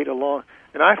eye gate along,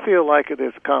 and I feel like it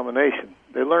is a combination.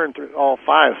 They learn through all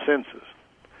five senses.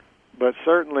 But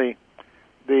certainly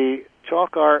the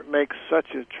chalk art makes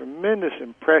such a tremendous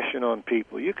impression on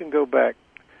people. You can go back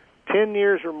 10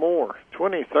 years or more,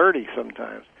 20, 30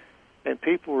 sometimes, and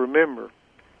people remember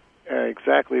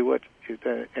exactly what you've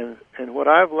done. And what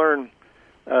I've learned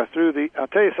I'll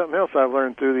tell you something else I've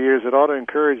learned through the years that ought to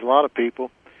encourage a lot of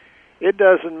people. It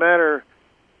doesn't matter,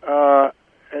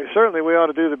 certainly we ought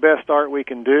to do the best art we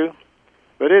can do,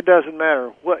 but it doesn't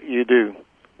matter what you do.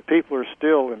 People are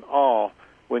still in awe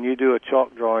when you do a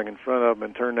chalk drawing in front of them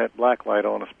and turn that black light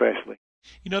on especially.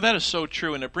 That is so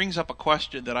true, and it brings up a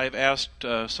question that I've asked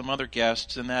some other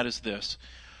guests, and that is this.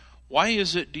 Why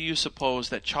is it, do you suppose,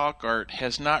 that chalk art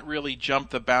has not really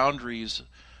jumped the boundaries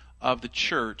of the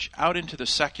church out into the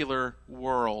secular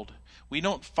world? We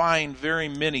don't find very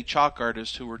many chalk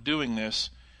artists who are doing this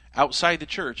outside the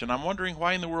church, and I'm wondering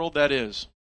why in the world that is.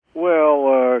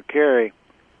 Well, Kerry,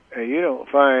 you don't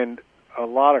find a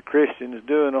lot of Christians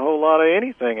doing a whole lot of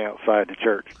anything outside the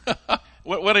church.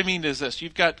 What I mean is this: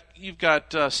 you've got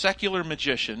secular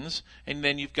magicians, and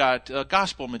then you've got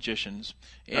gospel magicians,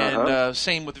 and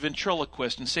same with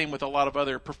ventriloquists, and same with a lot of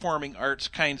other performing arts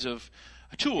kinds of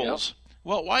tools. Yep.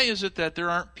 Well, why is it that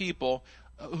there aren't people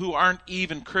who aren't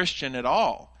even Christian at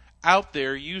all out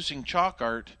there using chalk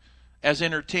art as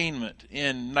entertainment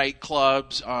in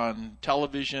nightclubs, on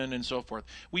television, and so forth?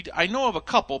 I know of a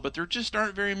couple, but there just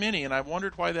aren't very many, and I've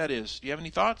wondered why that is. Do you have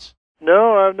any thoughts?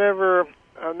 No, I've never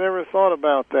thought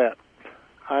about that.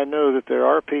 I know that there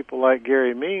are people like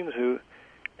Gary Means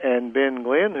and Ben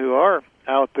Glenn who are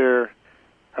out there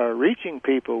reaching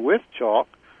people with chalk,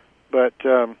 but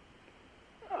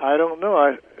I don't know.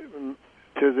 I'll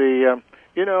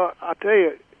tell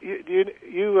you,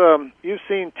 you've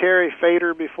seen Terry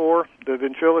Fader before, the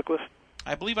ventriloquist?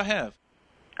 I believe I have.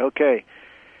 Okay.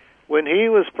 When he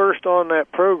was first on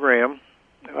that program,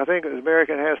 I think it was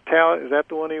American Has Talent. Is that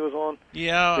the one he was on?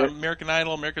 Yeah, American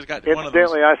Idol. America's Got one of those.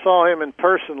 Incidentally, I saw him in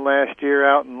person last year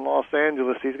out in Los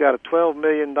Angeles. He's got a $12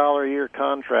 million a year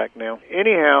contract now.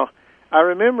 Anyhow, I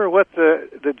remember what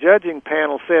the judging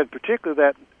panel said, particularly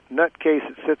that nutcase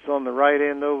that sits on the right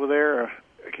end over there.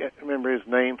 I can't remember his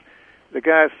name. The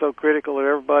guy's so critical of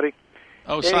everybody.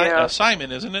 Oh, anyhow,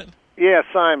 Simon, isn't it? Yeah,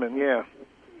 Simon, yeah.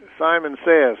 Simon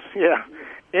Says, yeah.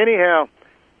 Anyhow,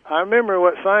 I remember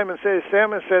what Simon said.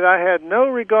 Simon said, I had no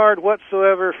regard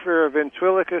whatsoever for a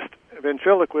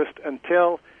ventriloquist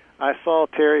until I saw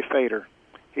Terry Fader.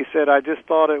 He said, I just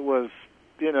thought it was,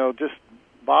 just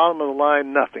bottom of the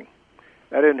line, nothing.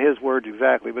 That isn't his words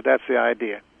exactly, but that's the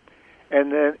idea.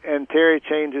 And Terry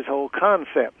changed his whole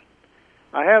concept.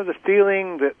 I have the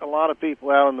feeling that a lot of people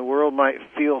out in the world might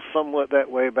feel somewhat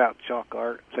that way about chalk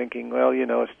art, thinking, well,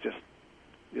 it's just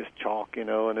chalk,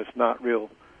 and it's not real.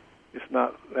 It's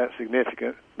not that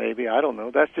significant, maybe. I don't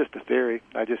know. That's just a theory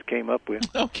I just came up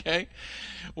with. Okay.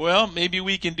 Well, maybe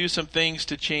we can do some things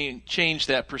to change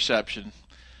that perception.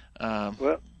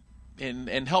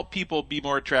 And help people be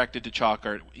more attracted to chalk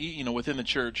art, within the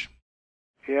church.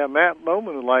 Yeah, Matt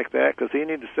Bowman would like that because he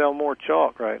needs to sell more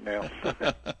chalk right now.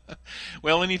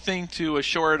 Well, anything to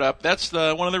shore it up. That's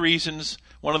one of the reasons,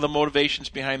 one of the motivations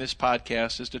behind this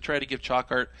podcast is to try to give chalk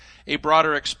art a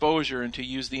broader exposure and to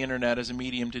use the internet as a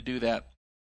medium to do that.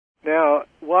 Now,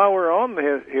 while we're on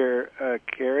here,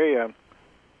 Kerry,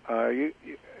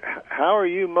 how are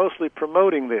you mostly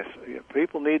promoting this?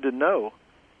 People need to know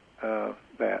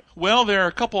that. Well, there are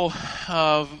a couple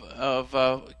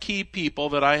of key people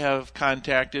that I have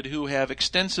contacted who have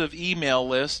extensive email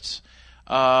lists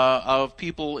of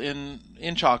people in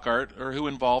chalk art or who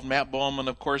involved, Matt Bowman,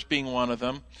 of course, being one of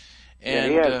them.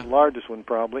 And, he has the largest one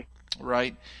probably.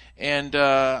 Right. And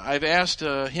I've asked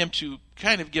him to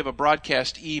kind of give a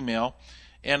broadcast email.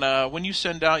 And when you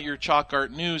send out your Chalk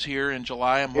Art News here in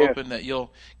July, I'm hoping that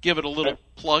you'll give it a little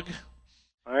plug.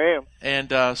 I am.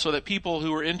 And so that people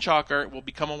who are in Chalk Art will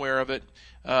become aware of it.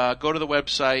 Go to the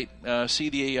website, see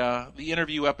the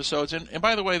interview episodes. And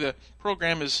by the way, the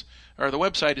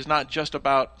website is not just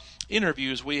about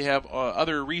interviews. We have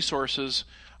other resources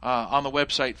on the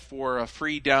website for a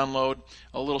free download,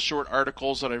 little short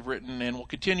articles that I've written, and we'll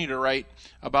continue to write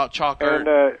about chalk art.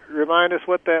 And remind us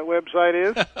what that website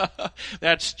is.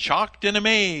 That's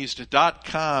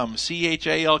chalkedandamazed.com,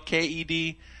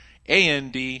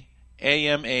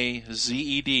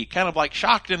 ChalkedandAmazed, kind of like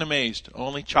Shocked and Amazed,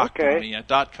 only chalked .com.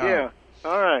 Yeah,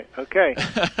 all right, okay.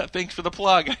 Thanks for the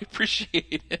plug. I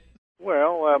appreciate it.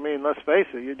 Well, I mean, let's face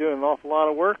it, you're doing an awful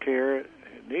lot of work here. It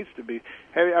needs to be.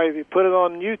 Have you put it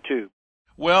on YouTube?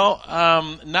 Well,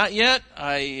 not yet.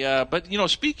 But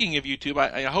speaking of YouTube,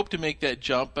 I hope to make that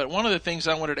jump. But one of the things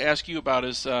I wanted to ask you about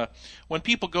is when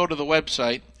people go to the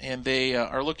website and they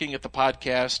are looking at the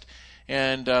podcast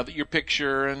and your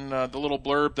picture and the little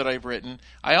blurb that I've written,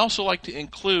 I also like to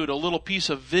include a little piece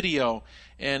of video.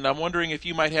 And I'm wondering if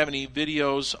you might have any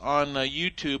videos on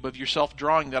YouTube of yourself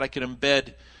drawing that I could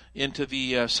embed into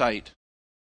the site.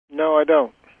 No, I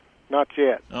don't. Not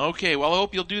yet. Okay, well, I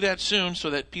hope you'll do that soon so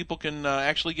that people can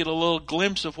actually get a little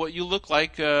glimpse of what you look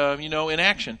like, in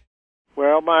action.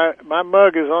 Well, my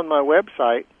mug is on my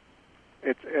website.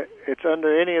 It's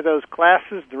under any of those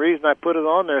classes. The reason I put it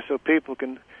on there so people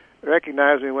can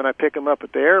recognize me when I pick them up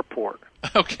at the airport.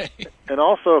 Okay. And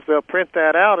also, if they'll print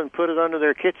that out and put it under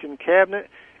their kitchen cabinet,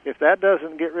 if that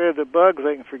doesn't get rid of the bugs,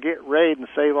 they can forget RAID and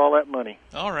save all that money.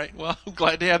 All right. Well, I'm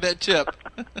glad to have that tip.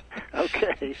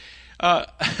 Okay.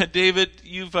 David,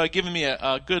 you've given me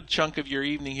a good chunk of your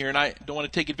evening here, and I don't want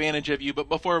to take advantage of you, but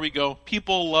before we go,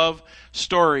 people love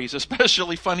stories,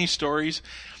 especially funny stories,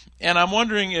 and I'm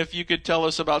wondering if you could tell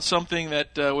us about something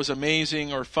that was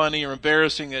amazing or funny or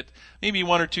embarrassing, that maybe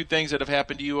one or two things that have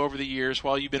happened to you over the years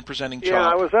while you've been presenting chalk. Yeah,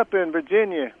 I was up in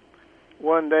Virginia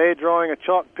one day drawing a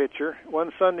chalk picture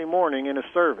one Sunday morning in a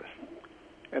service,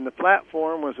 and the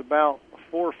platform was about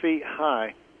 4 feet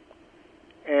high,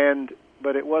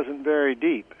 but it wasn't very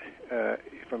deep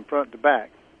from front to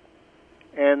back.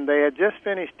 And they had just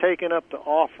finished taking up the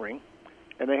offering,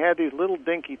 and they had these little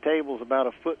dinky tables about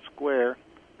a foot square,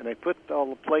 and they put all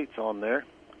the plates on there.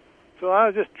 So I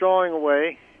was just drawing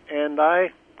away, and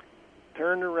I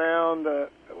turned around.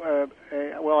 I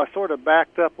sort of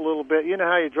backed up a little bit. You know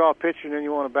how you draw a picture and then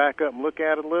you want to back up and look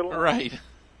at it a little? Right.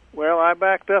 Well, I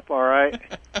backed up all right,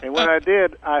 and when I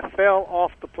did, I fell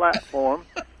off the platform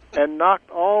and knocked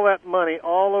all that money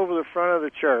all over the front of the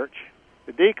church.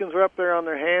 The deacons were up there on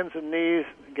their hands and knees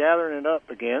gathering it up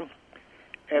again.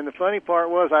 And the funny part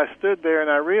was I stood there and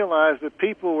I realized that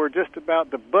people were just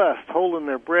about to bust, holding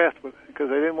their breath because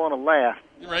they didn't want to laugh.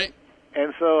 Right.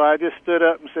 And so I just stood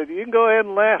up and said, "You can go ahead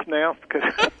and laugh now."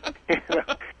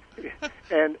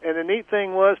 And the neat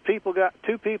thing was two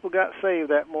people got saved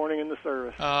that morning in the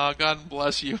service. God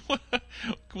bless you.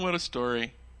 What a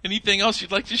story. Anything else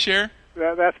you'd like to share?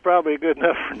 That's probably good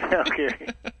enough for now, Gary.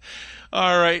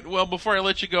 All right. Well, before I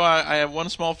let you go, I have one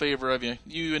small favor of you.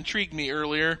 You intrigued me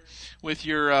earlier with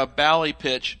your Bally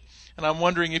pitch, and I'm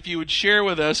wondering if you would share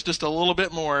with us just a little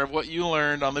bit more of what you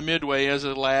learned on the Midway as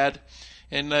a lad,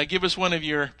 and give us one of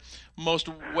your most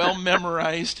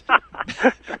well-memorized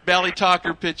Bally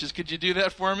Talker pitches. Could you do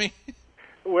that for me?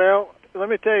 Well, let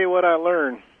me tell you what I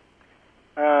learned.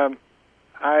 I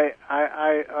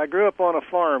grew up on a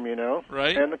farm,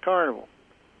 right, and the carnival.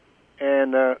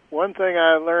 And one thing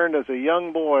I learned as a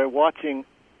young boy watching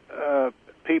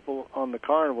people on the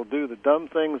carnival do the dumb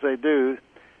things they do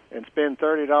and spend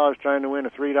 $30 trying to win a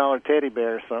 $3 teddy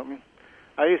bear or something,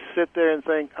 I used to sit there and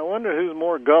think, I wonder who's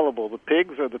more gullible, the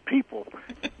pigs or the people?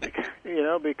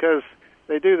 Because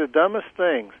they do the dumbest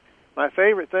things. My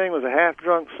favorite thing was a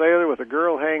half-drunk sailor with a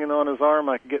girl hanging on his arm.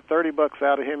 I could get $30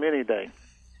 out of him any day.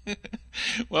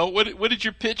 Well, what did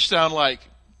your pitch sound like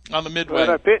on the Midway? What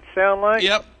our pitch sound like?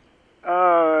 Yep.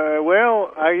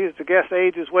 Well, I used to guess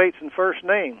ages, weights, and first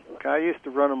name. I used to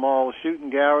run them all, the shooting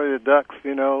gallery, the ducks,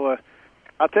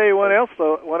 I'll tell you what else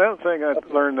thing I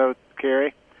learned, though,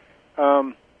 Carrie.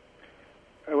 I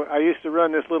used to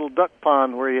run this little duck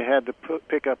pond where you had to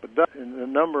pick up a duck, and the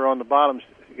number on the bottom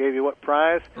gave you what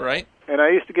prize. Right. And I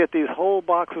used to get these whole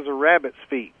boxes of rabbit's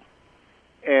feet.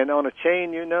 And on a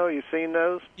chain, you've seen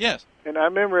those? Yes. And I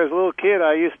remember as a little kid,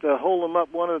 I used to hold them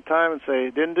up one at a time and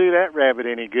say, "Didn't do that rabbit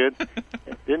any good.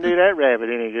 Didn't do that rabbit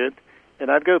any good."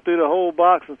 And I'd go through the whole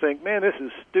box and think, "Man, this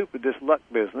is stupid, this luck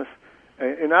business."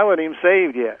 and I wasn't even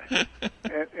saved yet.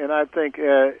 and I think,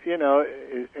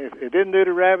 if it didn't do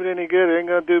the rabbit any good, it ain't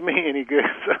going to do me any good.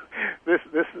 So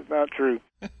this is not true.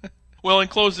 Well, in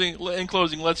closing,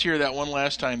 let's hear that one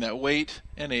last time. That weight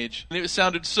and age. It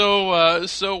sounded so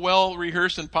well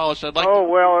rehearsed and polished.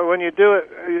 Well, when you do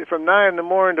it from 9 in the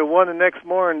morning to 1 the next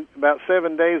morning, about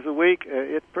 7 days a week,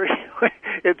 it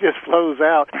just flows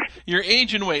out. Your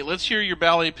age and weight. Let's hear your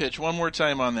ballet pitch one more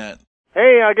time on that.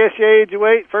 Hey, I guess your age, your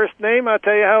weight, first name, I'll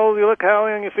tell you how old you look, how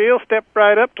young you feel, step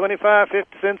right up, 25,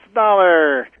 50 cents a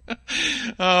dollar.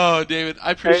 Oh, David,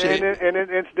 I appreciate it. And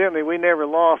incidentally, we never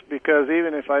lost because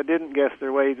even if I didn't guess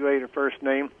their age, weight, or first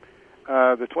name,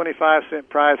 the 25-cent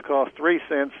prize cost 3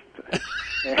 cents,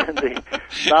 and the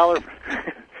dollar,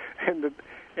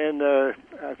 and the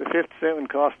 50-cent one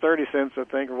cost 30 cents, I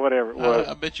think, or whatever it was.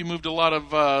 I bet you moved a lot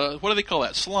of, what do they call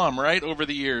that, slum, right, over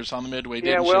the years on the Midway,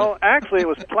 didn't you? Yeah, well, actually it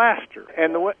was plaster.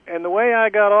 And the way I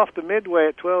got off the Midway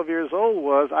at 12 years old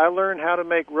was I learned how to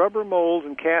make rubber molds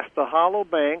and cast the hollow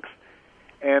banks.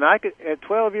 And at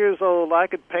 12 years old, I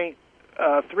could paint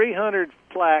 300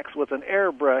 plaques with an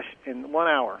airbrush in 1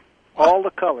 hour, all the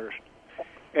colors.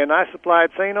 And I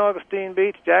supplied St. Augustine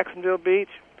Beach, Jacksonville Beach,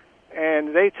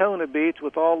 and Daytona Beach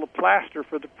with all the plaster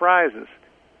for the prizes.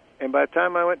 And by the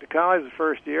time I went to college the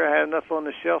first year, I had enough on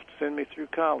the shelf to send me through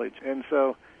college. And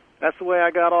so that's the way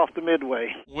I got off the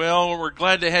Midway. Well, we're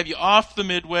glad to have you off the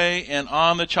Midway and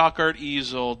on the chalk art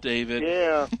easel, David.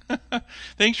 Yeah.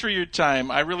 Thanks for your time.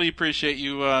 I really appreciate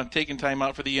you taking time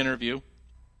out for the interview.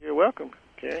 You're welcome.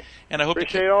 Okay. And I hope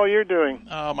appreciate all you're doing.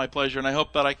 Oh, my pleasure. And I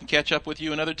hope that I can catch up with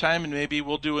you another time, and maybe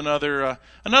we'll do another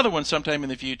one sometime in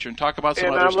the future and talk about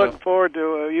some other stuff. And I'm looking forward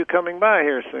to you coming by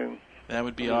here soon. That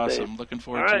would be awesome. Looking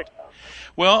forward to it.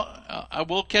 Well, I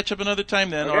will catch up another time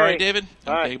then. Okay. All right, David?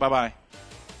 Bye. Okay, bye-bye.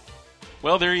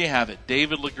 Well, there you have it,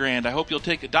 David LeGrand. I hope you'll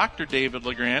take Dr. David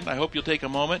LeGrand. I hope you'll take a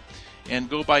moment and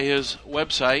go by his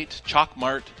website,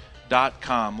 chalkmart.com.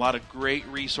 A lot of great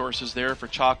resources there for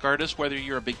chalk artists. Whether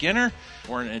you're a beginner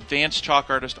or an advanced chalk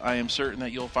artist, I am certain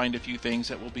that you'll find a few things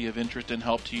that will be of interest and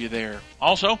help to you there.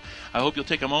 Also, I hope you'll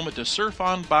take a moment to surf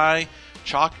on by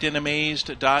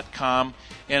chalkedandamazed.com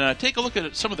and take a look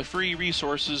at some of the free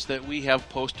resources that we have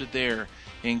posted there,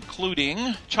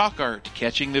 including Chalk Art,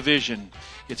 Catching the Vision.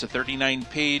 It's a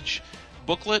 39-page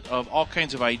booklet of all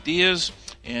kinds of ideas,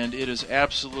 and it is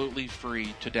absolutely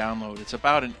free to download. It's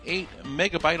about an 8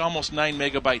 megabyte, almost 9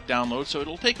 megabyte download, so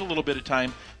it'll take a little bit of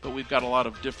time, but we've got a lot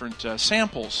of different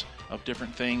samples of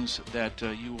different things that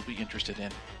you will be interested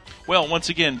in. Well, once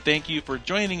again, thank you for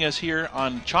joining us here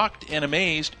on Chalked and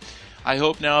Amazed. I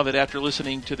hope now that after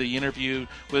listening to the interview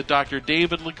with Dr.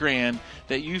 David LeGrand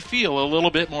that you feel a little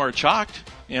bit more chalked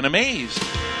and amazed.